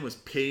Harington was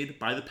paid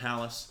by the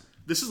palace.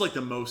 This is like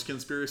the most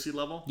conspiracy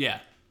level. Yeah.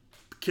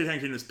 Kit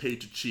Harington was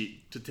paid to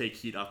cheat to take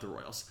heat off the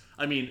royals.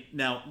 I mean,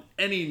 now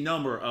any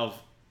number of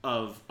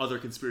other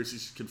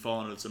conspiracies can fall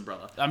under this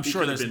umbrella. I'm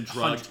sure there's there's been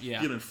drugged. yeah.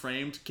 He's been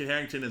framed. Kit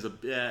Harington is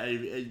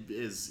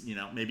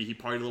maybe he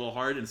partied a little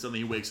hard and suddenly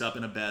he wakes up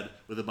in a bed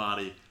with a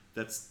body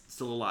that's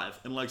still alive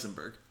in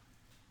Luxembourg,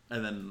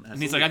 and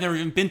he's like, I've never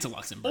even been to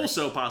Luxembourg.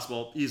 Also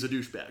possible he's a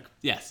douchebag.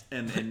 Yes.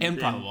 And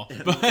probable.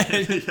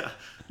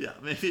 Yeah.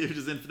 Maybe it was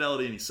just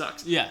infidelity and he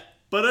sucks. Yeah.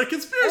 But a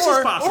conspiracy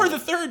is possible. Or the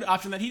third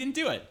option that he didn't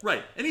do it.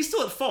 Right, and he's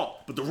still at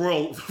fault. But the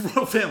royal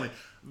family,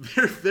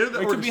 they're the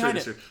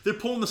orchestrators here. They're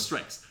pulling the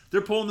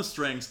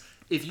strings.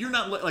 If you're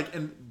not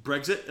and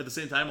Brexit at the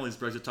same time, all these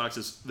Brexit talks,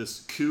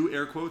 this coup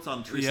air quotes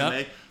on Theresa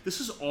May. This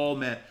is all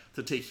meant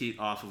to take heat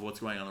off of what's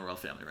going on in the royal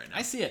family right now.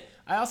 I see it.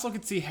 I also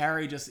could see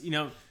Harry just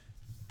the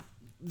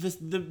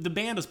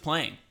band is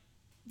playing.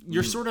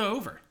 You're sort of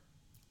over.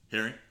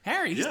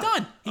 Harry, he's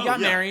done. He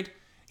got married.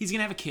 He's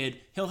gonna have a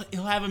kid. He'll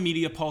have a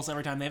media pulse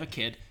every time they have a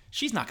kid.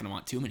 She's not gonna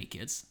want too many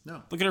kids.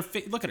 No. Look at her.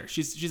 Look at her.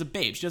 She's a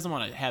babe. She doesn't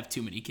want to have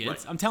too many kids.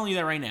 Right. I'm telling you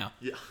that right now.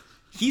 Yeah.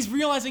 He's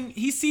realizing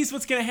he sees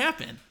what's gonna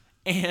happen,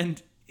 and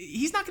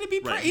he's not going to be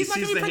Right. he's not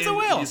going to be Prince of He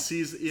Wales.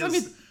 sees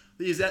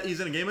he's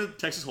in a game of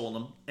Texas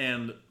Hold'em,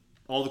 and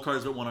all the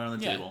cards but one are on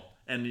the table.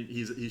 And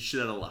he's shit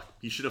out of luck.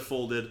 He should have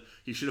folded.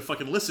 He should have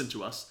fucking listened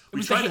to us.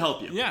 We tried to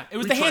help you. Yeah, it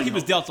was the hand he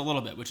was dealt a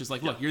little bit, which is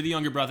like, look, you're the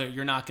younger brother.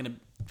 You're not going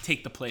to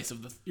take the place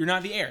of you're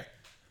not the heir.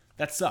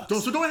 That sucks.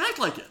 So don't act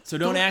like it. So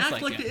don't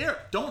act like the heir.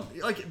 Don't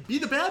be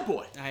the bad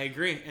boy. I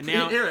agree. And Be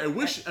now the heir. I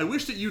wish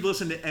that you'd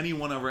listened to any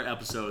one of our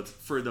episodes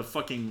for the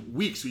fucking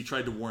weeks we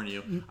tried to warn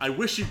you. I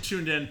wish you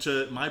tuned in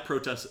to my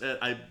protest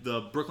at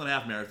the Brooklyn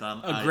Half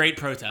Marathon. Great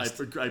protest.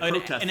 I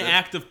protested. An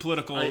act of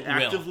political will.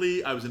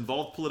 I was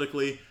involved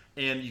politically,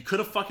 and you could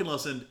have fucking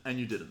listened, and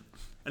you didn't.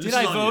 And Did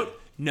I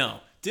vote? No.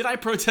 Did I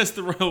protest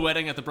the royal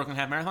wedding at the Brooklyn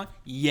Half Marathon?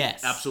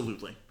 Yes.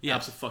 Absolutely. Yeah.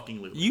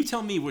 Absolutely. You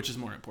tell me which is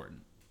more important.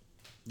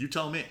 You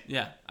tell me.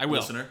 Yeah, I will.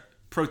 Listener.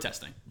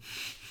 Protesting.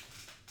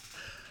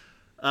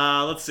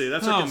 Let's see.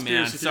 That's our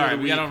conspiracy theory sorry, of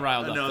the we week. got all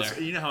riled up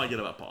there. You know how I get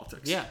about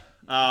politics. Yeah.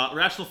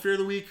 Rational fear of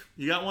the week.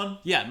 You got one?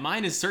 Yeah,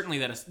 mine is certainly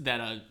that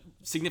a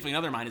significant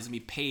other of mine is going to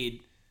be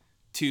paid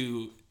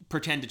to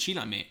pretend to cheat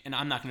on me, and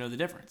I'm not going to know the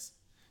difference.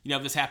 You know,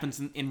 if this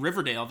happens in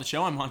Riverdale, the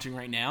show I'm watching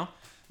right now,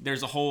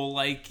 there's a whole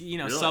really?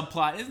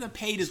 Subplot. Isn't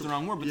paid is the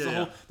wrong word,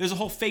 but there's a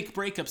whole fake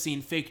breakup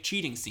scene, fake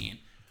cheating scene,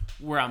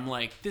 where I'm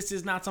like, this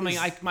is not something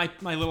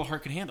my little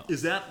heart can handle.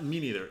 Is that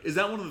me neither? Is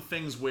that one of the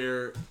things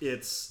where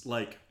it's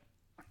like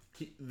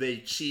they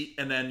cheat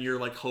and then you're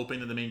like hoping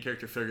that the main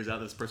character figures out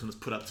that this person was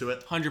put up to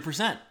it?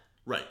 100%.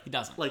 Right. He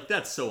doesn't. Like,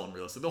 that's so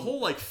unrealistic. The whole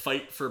like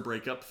fight for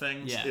breakup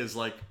things Yeah. is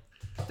like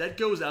that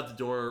goes out the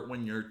door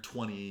when you're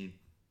 20.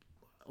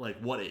 Like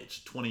what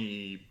age?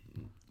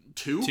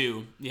 22?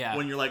 2, yeah.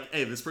 When you're like,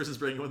 hey, this person's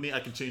breaking up with me, I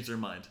can change their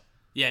mind.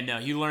 Yeah, no,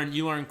 you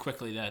learn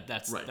quickly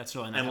that's Right. that's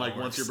really not and how like it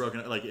works. once you're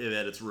broken, like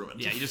that it's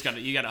ruined. Yeah,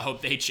 you gotta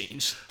hope they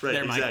change. Right,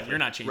 Their mind. exactly. You're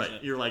not changing right.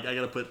 it. You're like, I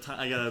gotta put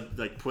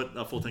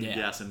a full tank of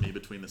gas in me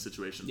between the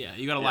situation. Yeah,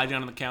 you gotta lie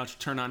down on the couch,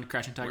 turn on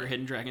Crouching Tiger,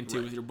 Hidden Dragon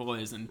 2 with your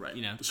boys, and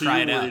So try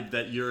you're it worried out.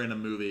 that you're in a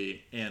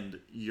movie and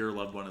your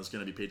loved one is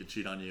going to be paid to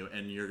cheat on you,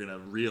 and you're going to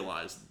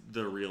realize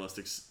the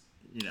realistic,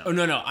 Oh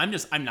no, I'm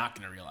not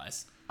gonna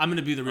realize. I'm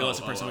gonna be the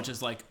realistic person, which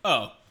is like,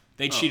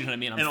 they cheated on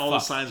me, and I'm all the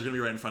fucked. signs are going to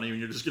be right in front of you,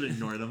 and you're just going to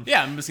ignore them.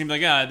 Yeah, I'm just gonna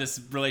be like,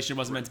 this relationship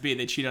wasn't meant to be.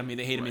 They cheated on me.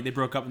 They hated me. They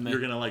broke up with me. You're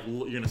gonna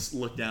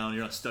look down.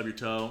 You're gonna stub your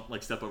toe,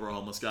 like step over a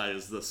homeless guy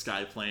as the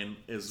sky plane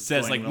is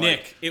Says going, like,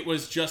 Nick, it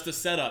was just a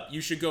setup.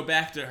 You should go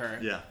back to her.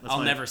 Yeah,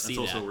 I'll never see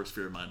that. That's also a worst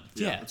fear of mine.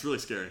 Yeah, it's really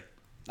scary.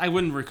 I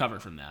wouldn't recover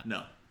from that.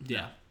 No.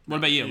 Yeah. What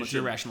about you? What's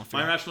your rational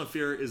fear? My rational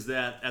fear is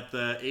that at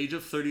the age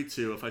of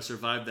 32, if I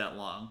survive that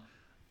long,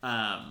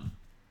 I'm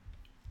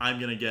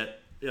gonna get.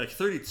 Like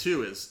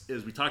 32 is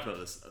we talked about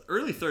this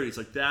early 30s,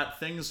 like that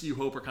things you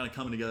hope are kind of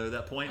coming together at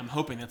that point. I'm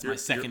hoping that's my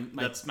second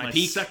that's my my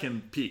peak.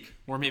 second peak,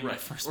 Or maybe my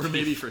first or peak.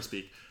 maybe first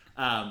peak.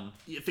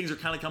 Things are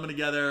kind of coming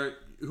together.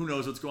 Who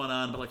knows what's going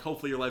on? But like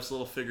hopefully your life's a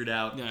little figured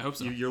out. Yeah, I hope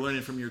so. You're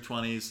learning from your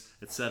 20s,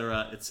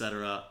 etc.,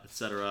 etc.,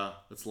 etc.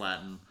 That's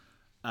Latin.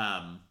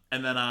 And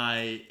then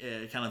I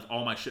kind of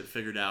all my shit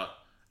figured out,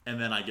 and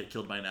then I get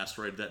killed by an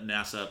asteroid that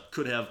NASA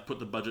could have put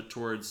the budget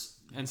towards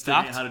And figuring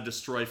stopped? out how to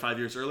destroy 5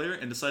 years earlier,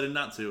 and decided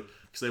not to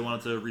because they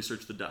wanted to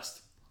research the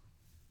dust.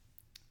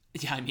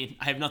 Yeah, I mean,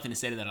 I have nothing to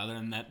say to that other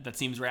than that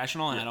seems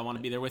rational, and I don't want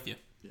to be there with you.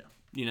 Yeah.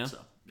 You know? So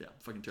yeah,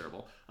 fucking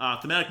terrible.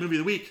 Thematic movie of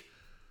the week.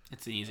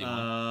 It's an easy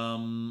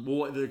one.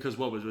 Well, because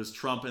what was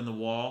Trump in the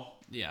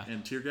wall? Yeah.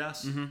 And tear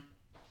gas. Mm-hmm.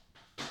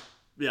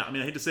 Yeah, I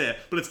mean, I hate to say it,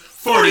 but it's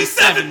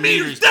 47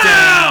 meters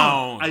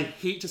down. I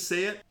hate to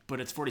say it, But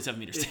it's 47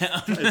 meters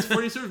down. it's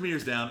 47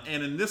 meters down,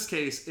 and in this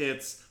case,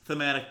 it's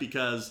thematic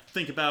because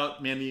think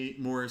about Mandy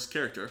Moore's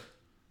character.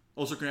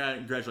 Also,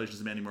 congratulations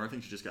to Mandy Moore. I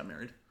think she just got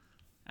married.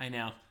 I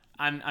know.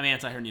 I'm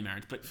anti her new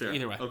marriage, but Fair.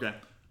 either way. Okay.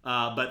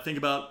 But think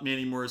about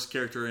Mandy Moore's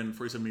character in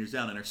 47 Meters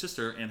Down and her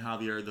sister and how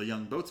they are the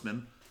young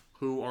boatsmen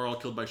who are all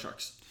killed by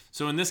sharks.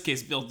 So in this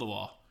case, build the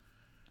wall.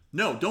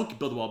 No, don't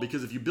build the wall,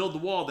 because if you build the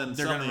wall, then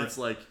They're suddenly gonna it's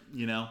like,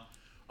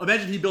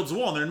 imagine he builds a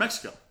wall and they're in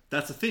Mexico.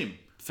 That's the theme.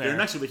 Fair. They're in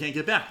Mexico, they can't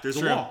get back. There's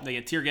True. a wall. They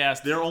get tear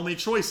gassed. Their only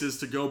choice is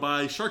to go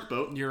by shark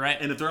boat. You're right.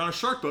 And if they're on a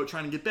shark boat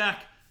trying to get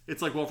back,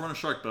 it's like, well, if we're on a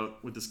shark boat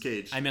with this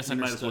cage, I we might as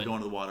misunderstood. well go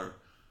into the water.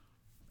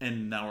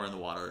 And now we're in the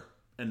water,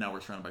 and now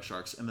we're surrounded by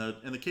sharks, and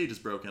the cage is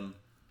broken.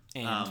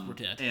 And we're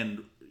dead.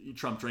 And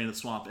Trump drained the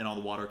swamp, and all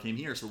the water came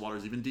here, so the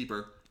water's even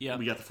deeper. Yep.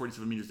 We got the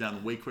 47 meters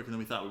down way quicker than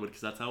we thought we would,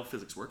 because that's how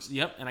physics works.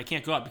 Yep, and I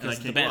can't go up And I because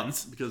of the can't go up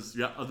bends. because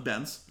of the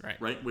bends,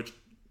 Right. Which,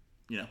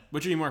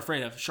 Which are you more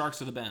afraid of,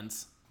 sharks or the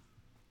bends?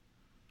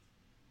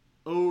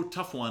 oh,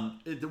 tough one.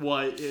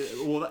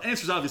 Well, the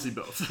answer's obviously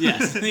both.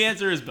 Yes, the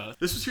answer is both.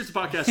 This was Here's the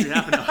Podcast. You're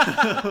happy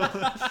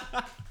now.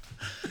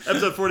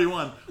 Episode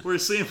 41. We're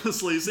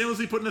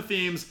seamlessly putting the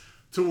themes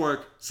to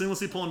work,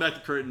 seamlessly pulling back the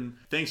curtain.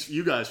 Thanks,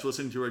 you guys, for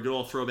listening to our good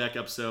old throwback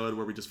episode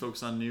where we just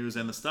focus on news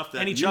and the stuff that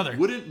And each you other.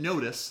 wouldn't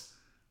notice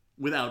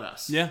without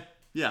us. Yeah.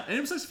 Yeah, and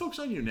it's nice to focus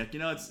on you, Nick. You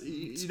don't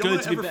good want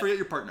to to be ever back. forget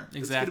your partner.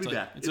 Exactly. It's good to be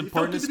back. It's It felt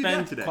important good to be back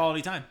spend today.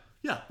 quality time.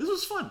 Yeah, this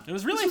was fun. It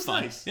was really This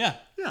fun. Nice. Yeah.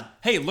 Yeah.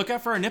 Hey, look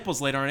out for our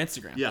nipples later on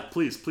Instagram. Yeah,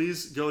 please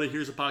go to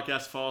Here's a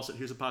Podcast. Follow us at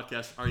Here's a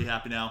Podcast. Are you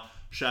happy now?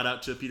 Shout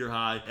out to Peter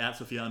High at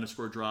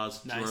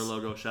Sophia_draws to Nice. our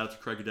logo. Shout out to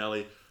Craig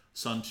Adelli,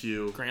 Sun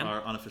Tzu, Graham.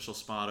 our unofficial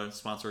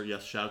sponsor.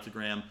 Yes, shout out to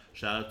Graham.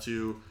 Shout out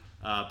to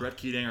Brett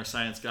Keating, our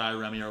science guy,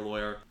 Remy, our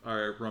lawyer,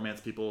 our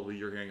romance people who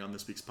you're hearing on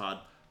this week's pod.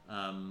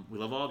 We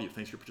love all of you.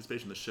 Thanks for your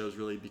participation. This show is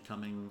really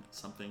becoming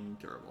something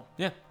terrible.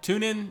 Yeah.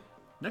 Tune in.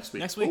 Next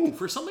week. Next week. Ooh,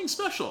 for something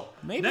special.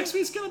 Maybe. Next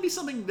week's going to be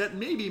something that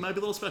maybe might be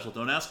a little special.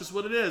 Don't ask us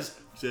what it is.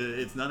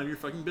 It's none of your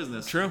fucking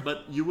business. True.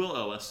 But you will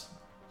owe us.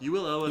 You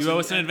will owe us. You owe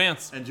us in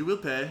advance. And you will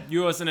pay.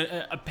 You owe us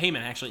a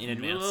payment, actually, in You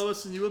advance. will owe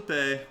us and you will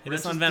pay. Hit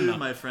us Rent on is due, Venmo.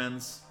 my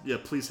friends. Yeah,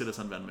 please hit us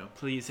on Venmo.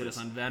 Please hit us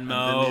on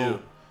On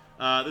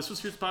Venmo. This was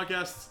Here's the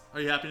Podcast.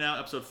 Are you happy now?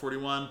 Episode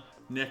 41.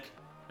 Nick,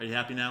 are you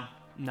happy now?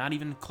 Not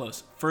even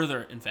close.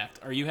 Further, in fact.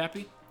 Are you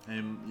happy?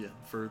 Yeah,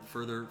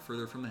 further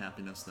from the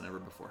happiness than ever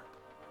before.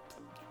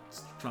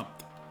 Trump,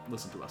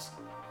 listen to us.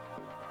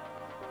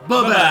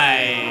 Bye-bye.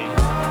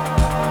 Bye-bye.